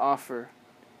has to offer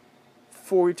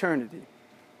for eternity.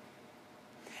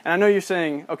 And I know you're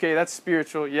saying, okay, that's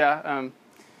spiritual. Yeah.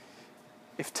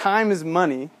 If time is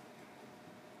money,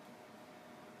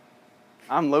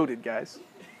 I'm loaded, guys.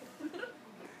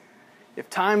 If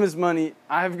time is money,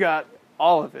 I've got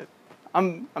all of it.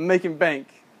 I'm making bank,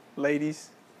 ladies.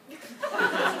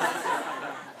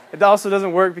 It also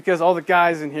doesn't work because all the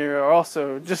guys in here are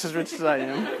also just as rich as I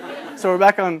am. So we're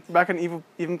back on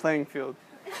even playing field.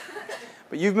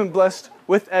 But you've been blessed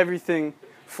with everything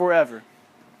forever.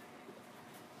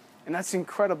 And that's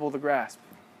incredible to grasp.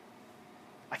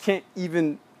 I can't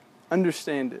even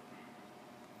understand it.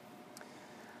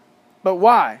 But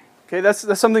why? Okay,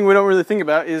 that's something we don't really think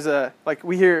about is like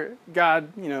we hear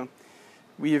God,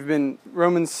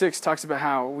 Romans 6 talks about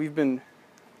how we've been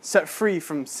set free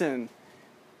from sin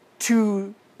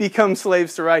to become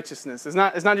slaves to righteousness. It's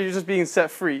not you're just being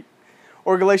set free.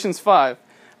 Or Galatians 5,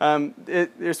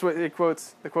 here's what it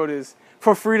quotes. The quote is,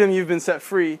 "For freedom you've been set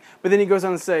free," but then he goes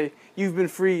on to say, "You've been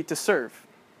free to serve.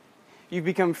 You've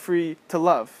become free to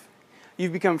love.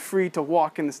 You've become free to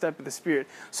walk in the step of the Spirit."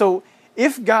 So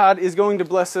if God is going to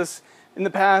bless us in the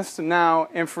past, and now,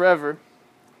 and forever,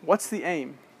 what's the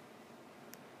aim?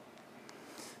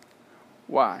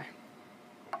 Why?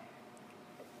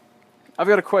 I've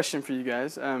got a question for you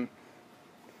guys.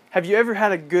 Have you ever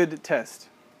had a good test?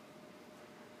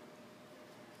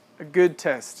 A good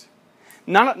test.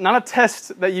 Not a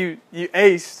test that you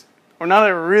aced, or not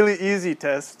a really easy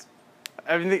test.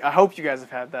 I hope you guys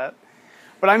have had that.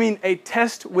 But I mean a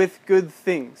test with good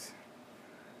things.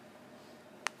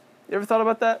 You ever thought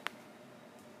about that?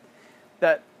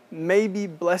 That maybe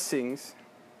blessings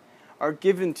are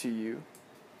given to you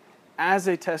as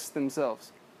a test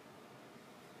themselves.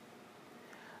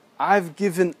 I've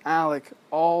given Alec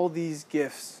all these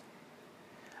gifts.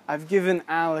 I've given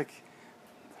Alec,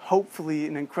 hopefully,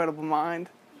 an incredible mind.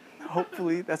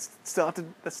 Hopefully, that's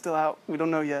still out. We don't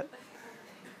know yet.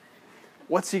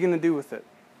 What's he going to do with it?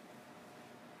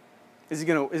 Is he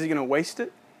going to waste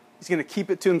it? Is he going to keep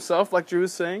it to himself, like Drew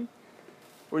was saying?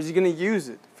 Or is he going to use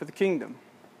it for the kingdom?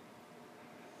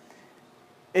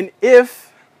 And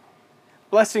if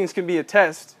blessings can be a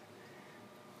test,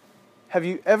 have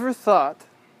you ever thought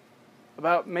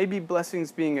about maybe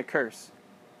blessings being a curse?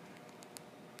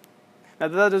 Now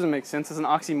that doesn't make sense. It's an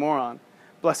oxymoron.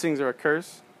 Blessings are a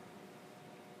curse.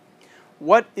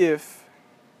 What if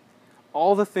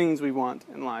all the things we want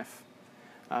in life,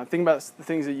 think about the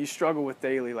things that you struggle with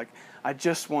daily, like, I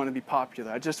just want to be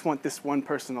popular. I just want this one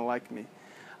person to like me.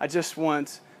 I just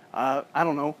want,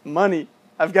 money.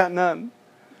 I've got none.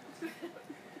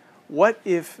 What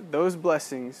if those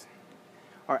blessings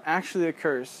are actually a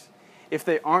curse if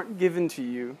they aren't given to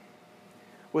you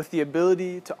with the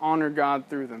ability to honor God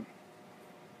through them?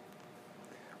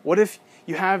 What if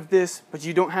you have this, but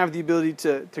you don't have the ability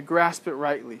to grasp it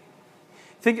rightly?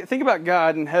 Think about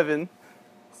God in heaven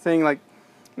saying like,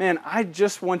 man, I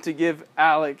just want to give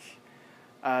Alec,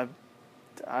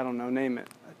 name it,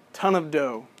 a ton of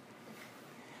dough.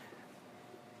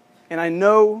 And I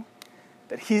know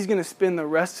that he's going to spend the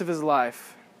rest of his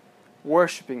life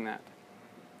worshiping that.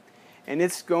 And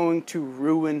it's going to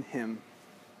ruin him.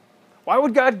 Why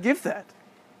would God give that?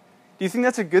 Do you think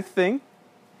that's a good thing?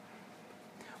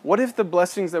 What if the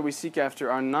blessings that we seek after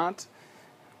are not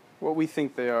what we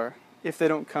think they are, if they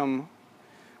don't come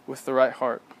with the right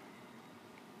heart?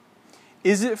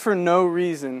 Is it for no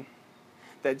reason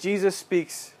that Jesus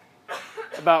speaks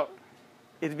about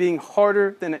it being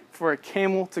harder than for a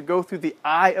camel to go through the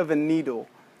eye of a needle?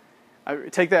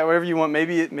 Take that whatever you want.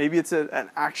 Maybe it's an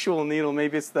actual needle.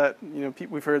 Maybe it's that,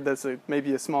 we've heard that's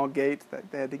maybe a small gate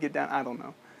that they had to get down. I don't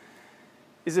know.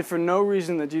 Is it for no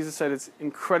reason that Jesus said it's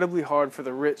incredibly hard for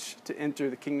the rich to enter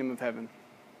the kingdom of heaven?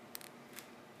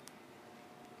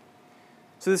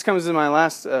 So this comes to my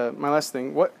last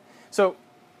thing. So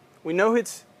we know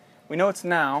it's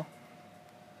now.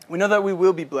 We know that we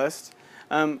will be blessed.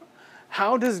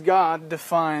 How does God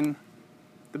define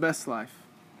the best life?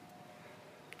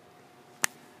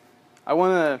 I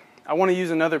want to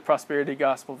use another prosperity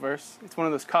gospel verse. It's one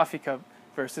of those coffee cup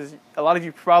verses. A lot of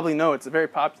you probably know it's a very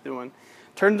popular one.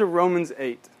 Turn to Romans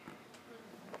 8.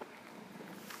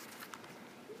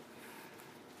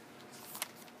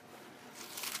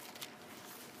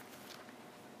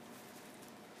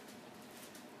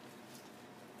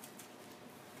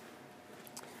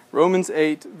 Romans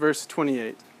 8, verse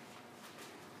 28.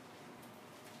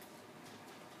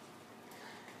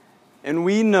 And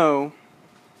we know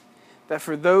that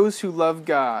for those who love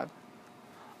God,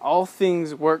 all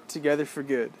things work together for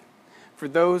good, for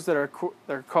those that are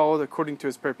called according to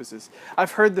His purposes.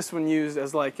 I've heard this one used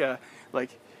as like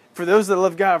for those that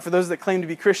love God, for those that claim to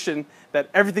be Christian, that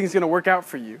everything's going to work out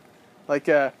for you. Like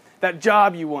that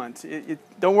job you want,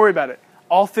 don't worry about it.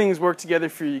 All things work together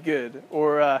for you good.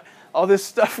 Or all this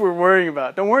stuff we're worrying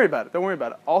about, don't worry about it. Don't worry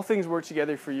about it. All things work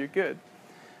together for you good.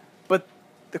 But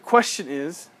the question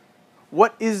is,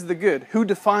 what is the good? Who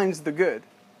defines the good?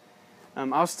 I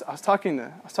was talking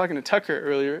to Tucker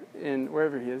earlier in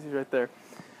wherever he is. He's right there,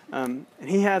 and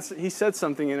he said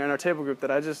something in our table group that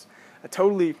I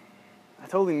totally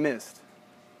missed.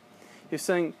 He was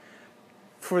saying,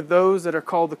 for those that are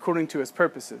called according to His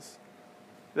purposes,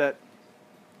 that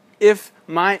if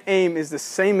my aim is the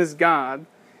same as God,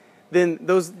 then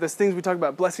those things we talk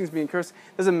about, blessings being cursed,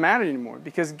 doesn't matter anymore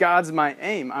because God's my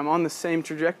aim. I'm on the same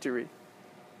trajectory.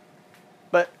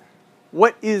 But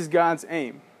what is God's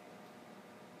aim?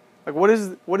 Like what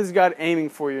is God aiming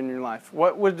for you in your life?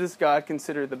 What does God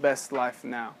consider the best life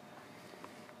now?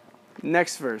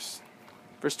 Next verse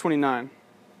 29.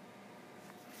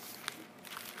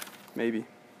 Maybe.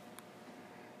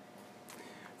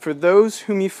 For those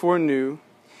whom He foreknew,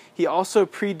 He also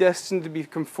predestined to be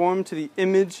conformed to the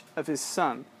image of His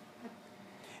Son,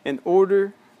 in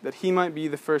order that He might be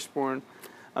the firstborn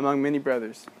among many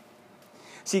brothers.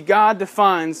 See, God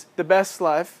defines the best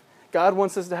life. God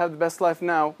wants us to have the best life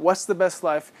now. What's the best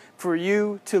life? For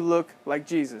you to look like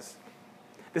Jesus.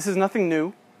 This is nothing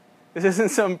new. This isn't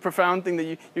some profound thing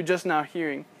that you're just now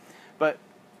hearing. But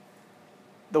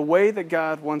the way that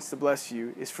God wants to bless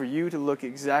you is for you to look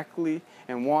exactly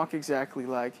and walk exactly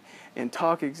like and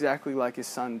talk exactly like His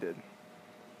Son did.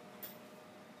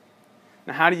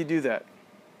 Now, how do you do that?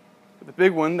 The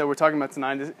big one that we're talking about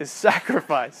tonight is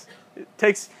sacrifice. It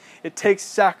takes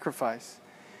sacrifice.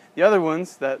 The other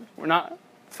ones that we're not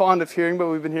fond of hearing, but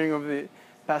we've been hearing over the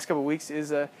past couple of weeks,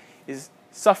 is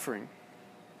suffering.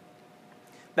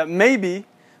 That maybe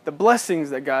the blessings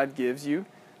that God gives you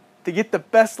to get the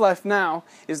best life now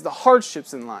is the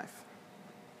hardships in life.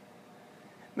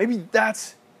 Maybe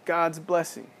that's God's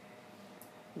blessing.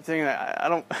 You're thinking, I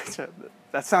don't.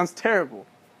 That sounds terrible.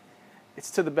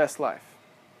 It's to the best life.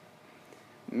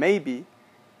 Maybe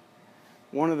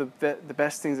one of the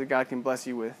best things that God can bless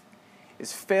you with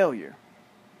is failure.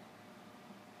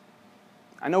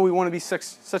 I know we want to be such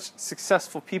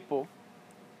successful people,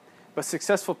 but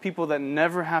successful people that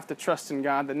never have to trust in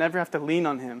God, that never have to lean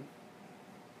on Him.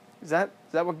 Is that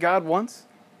what God wants?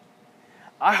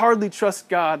 I hardly trust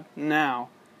God now,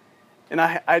 and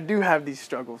I do have these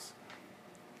struggles.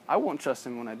 I won't trust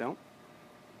Him when I don't.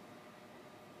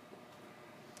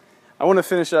 I want to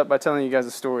finish up by telling you guys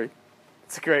a story.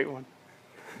 It's a great one.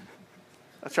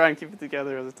 I'll try and keep it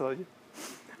together as I tell you.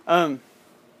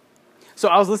 So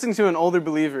I was listening to an older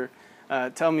believer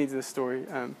tell me this story.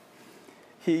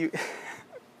 He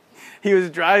was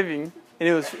driving, and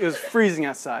it was freezing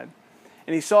outside.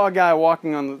 And he saw a guy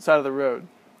walking on the side of the road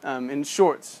in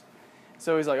shorts.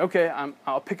 So he's like, okay,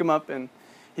 I'll pick him up. And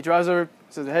he drives over,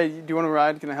 says, hey, do you want to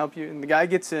ride? Can I help you? And the guy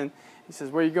gets in. He says,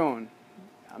 where are you going?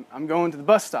 I'm going to the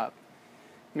bus stop.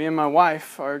 Me and my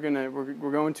wife we're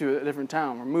going to a different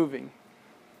town. We're moving.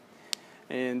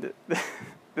 And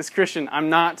this Christian, I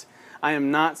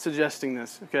am not suggesting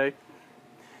this, okay?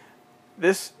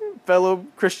 This fellow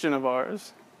Christian of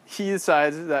ours, he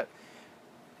decides that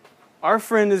our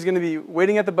friend is going to be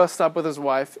waiting at the bus stop with his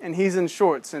wife, and he's in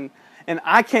shorts, and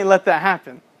I can't let that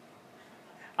happen.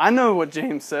 I know what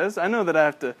James says. I know that I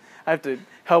have to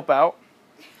help out.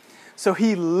 So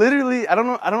he literally, I don't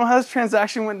know how this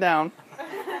transaction went down.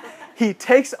 He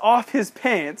takes off his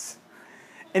pants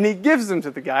and he gives them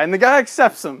to the guy, and the guy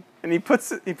accepts them, and he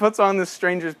puts on this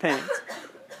stranger's pants.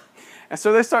 And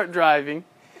so they start driving,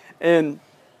 and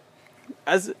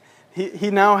as he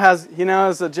now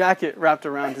has a jacket wrapped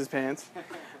around his pants,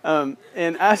 and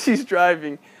as he's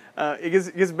driving,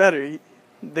 it gets better.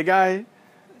 The guy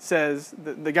says,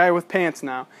 the guy with pants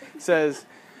now says,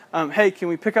 "Hey, can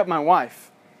we pick up my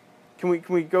wife? Can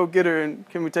we go get her and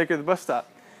can we take her to the bus stop?"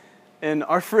 And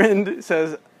our friend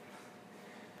says,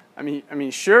 I mean,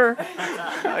 sure.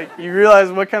 Like, you realize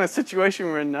what kind of situation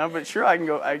we're in now, but sure, I can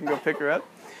go pick her up.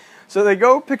 So they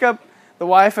go pick up the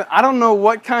wife, and I don't know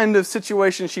what kind of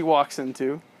situation she walks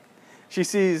into. She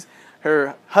sees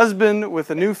her husband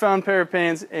with a newfound pair of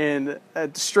pants and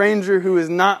a stranger who is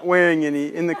not wearing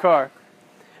any in the car.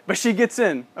 But she gets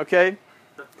in, okay?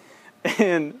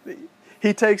 And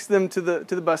he takes them to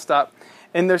the bus stop,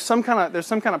 and there's some kind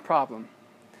of problem.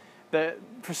 That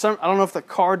I don't know if the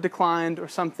card declined or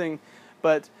something,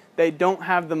 but they don't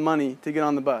have the money to get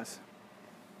on the bus.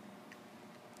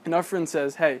 And our friend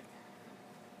says, hey,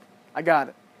 I got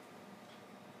it.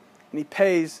 And he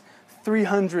pays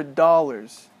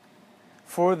 $300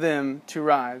 for them to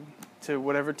ride to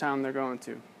whatever town they're going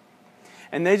to.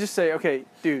 And they just say, okay,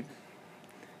 dude,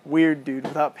 weird dude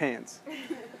without pants.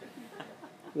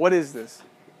 What is this?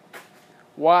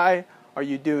 Why are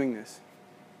you doing this?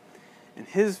 And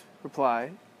his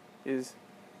reply is,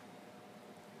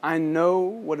 I know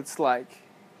what it's like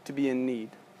to be in need.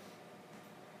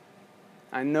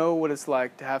 I know what it's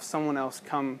like to have someone else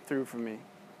come through for me.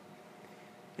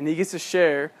 And he gets to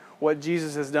share what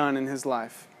Jesus has done in his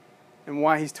life and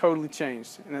why he's totally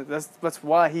changed. And that's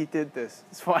why he did this.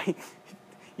 That's why he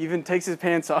even takes his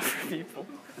pants off for people.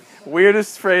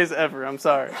 Weirdest phrase ever, I'm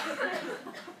sorry.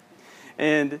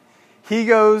 And he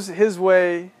goes his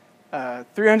way,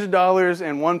 $300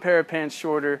 and one pair of pants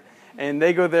shorter, and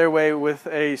they go their way with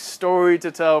a story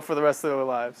to tell for the rest of their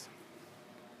lives.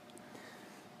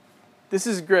 This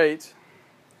is great,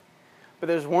 but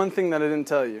there's one thing that I didn't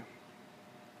tell you.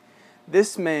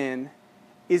 This man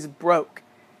is broke.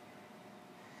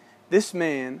 This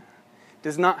man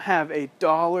does not have a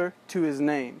dollar to his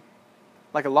name,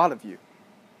 like a lot of you.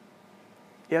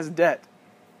 He has debt.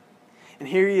 And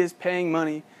here he is paying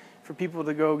money for people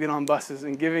to go get on buses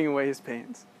and giving away his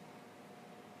pants.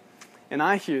 And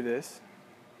I hear this,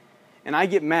 and I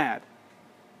get mad.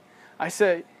 I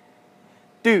say,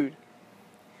 dude,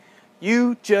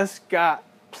 you just got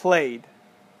played.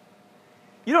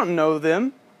 You don't know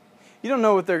them. You don't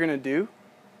know what they're going to do.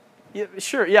 Yeah,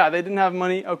 sure, yeah, they didn't have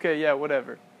money. Okay, yeah,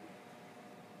 whatever.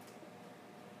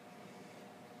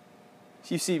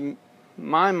 You see,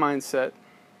 my mindset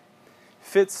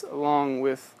fits along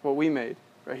with what we made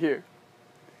right here.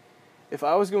 If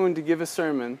I was going to give a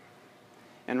sermon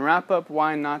and wrap up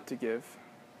why not to give,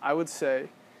 I would say,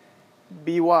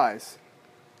 be wise.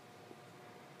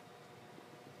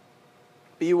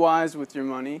 Be wise with your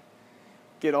money.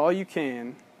 Get all you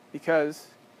can, because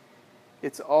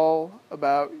it's all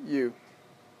about you.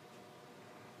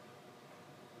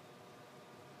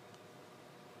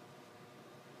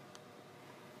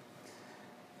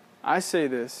 I say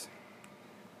this,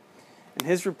 and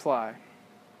his reply,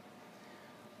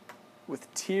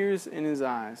 with tears in his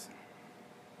eyes,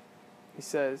 he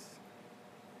says,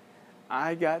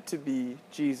 I got to be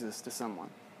Jesus to someone.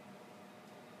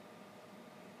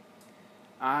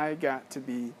 I got to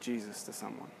be Jesus to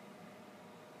someone.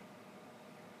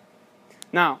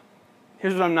 Now,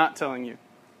 here's what I'm not telling you.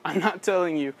 I'm not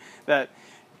telling you that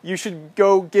you should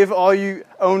go give all you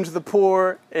own to the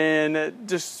poor and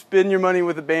just spend your money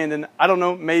with abandon. I don't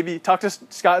know, maybe. Talk to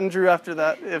Scott and Drew after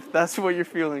that if that's what you're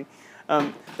feeling.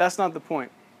 That's not the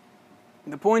point.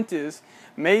 The point is,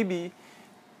 maybe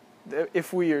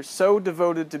if we are so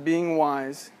devoted to being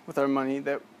wise with our money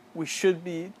that we should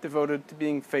be devoted to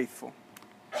being faithful.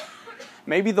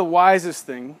 Maybe the wisest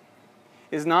thing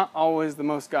is not always the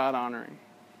most God-honoring.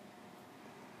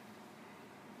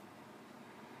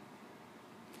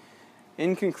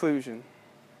 In conclusion,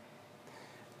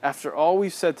 after all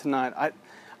we've said tonight,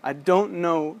 I don't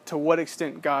know to what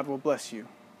extent God will bless you.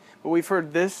 But we've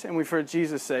heard this, and we've heard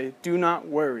Jesus say, do not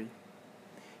worry.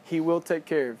 He will take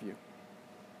care of you.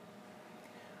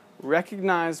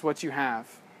 Recognize what you have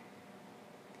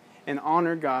and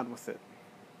honor God with it.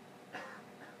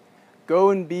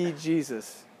 Go and be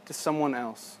Jesus to someone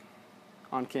else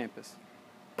on campus.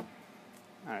 All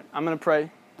right, I'm going to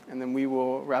pray, and then we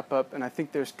will wrap up, and I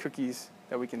think there's cookies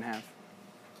that we can have.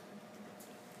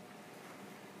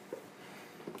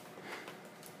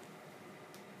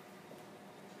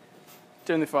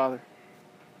 Heavenly Father,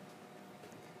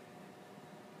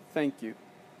 thank you.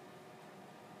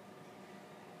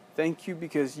 Thank you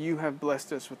because you have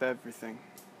blessed us with everything.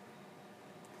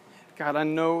 God, I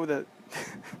know that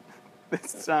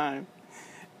this time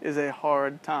is a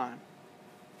hard time.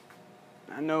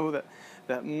 I know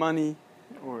that money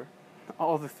or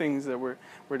all the things that we're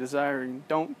desiring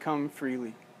don't come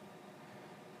freely.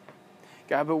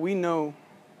 God, but we know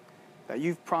that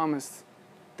you've promised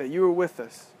that you are with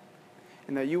us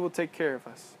and that you will take care of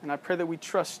us. And I pray that we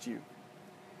trust you.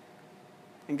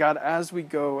 And God, as we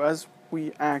go, as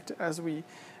we act, as we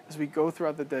go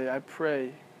throughout the day, I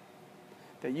pray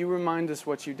that you remind us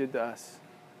what you did to us.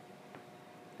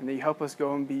 And that you help us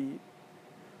go and be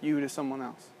you to someone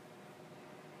else.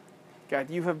 God,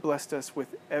 you have blessed us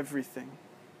with everything.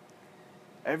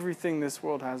 Everything this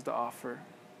world has to offer.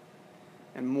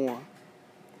 And more.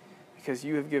 Because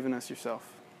you have given us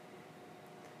yourself.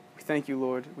 We thank you,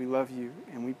 Lord. We love you.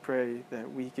 And we pray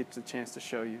that we get the chance to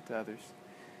show you to others.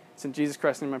 It's in Jesus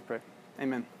Christ's name I pray.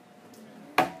 Amen.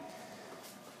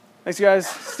 Thanks, guys.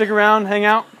 Stick around, hang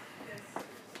out,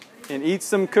 and eat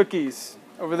some cookies.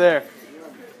 over there.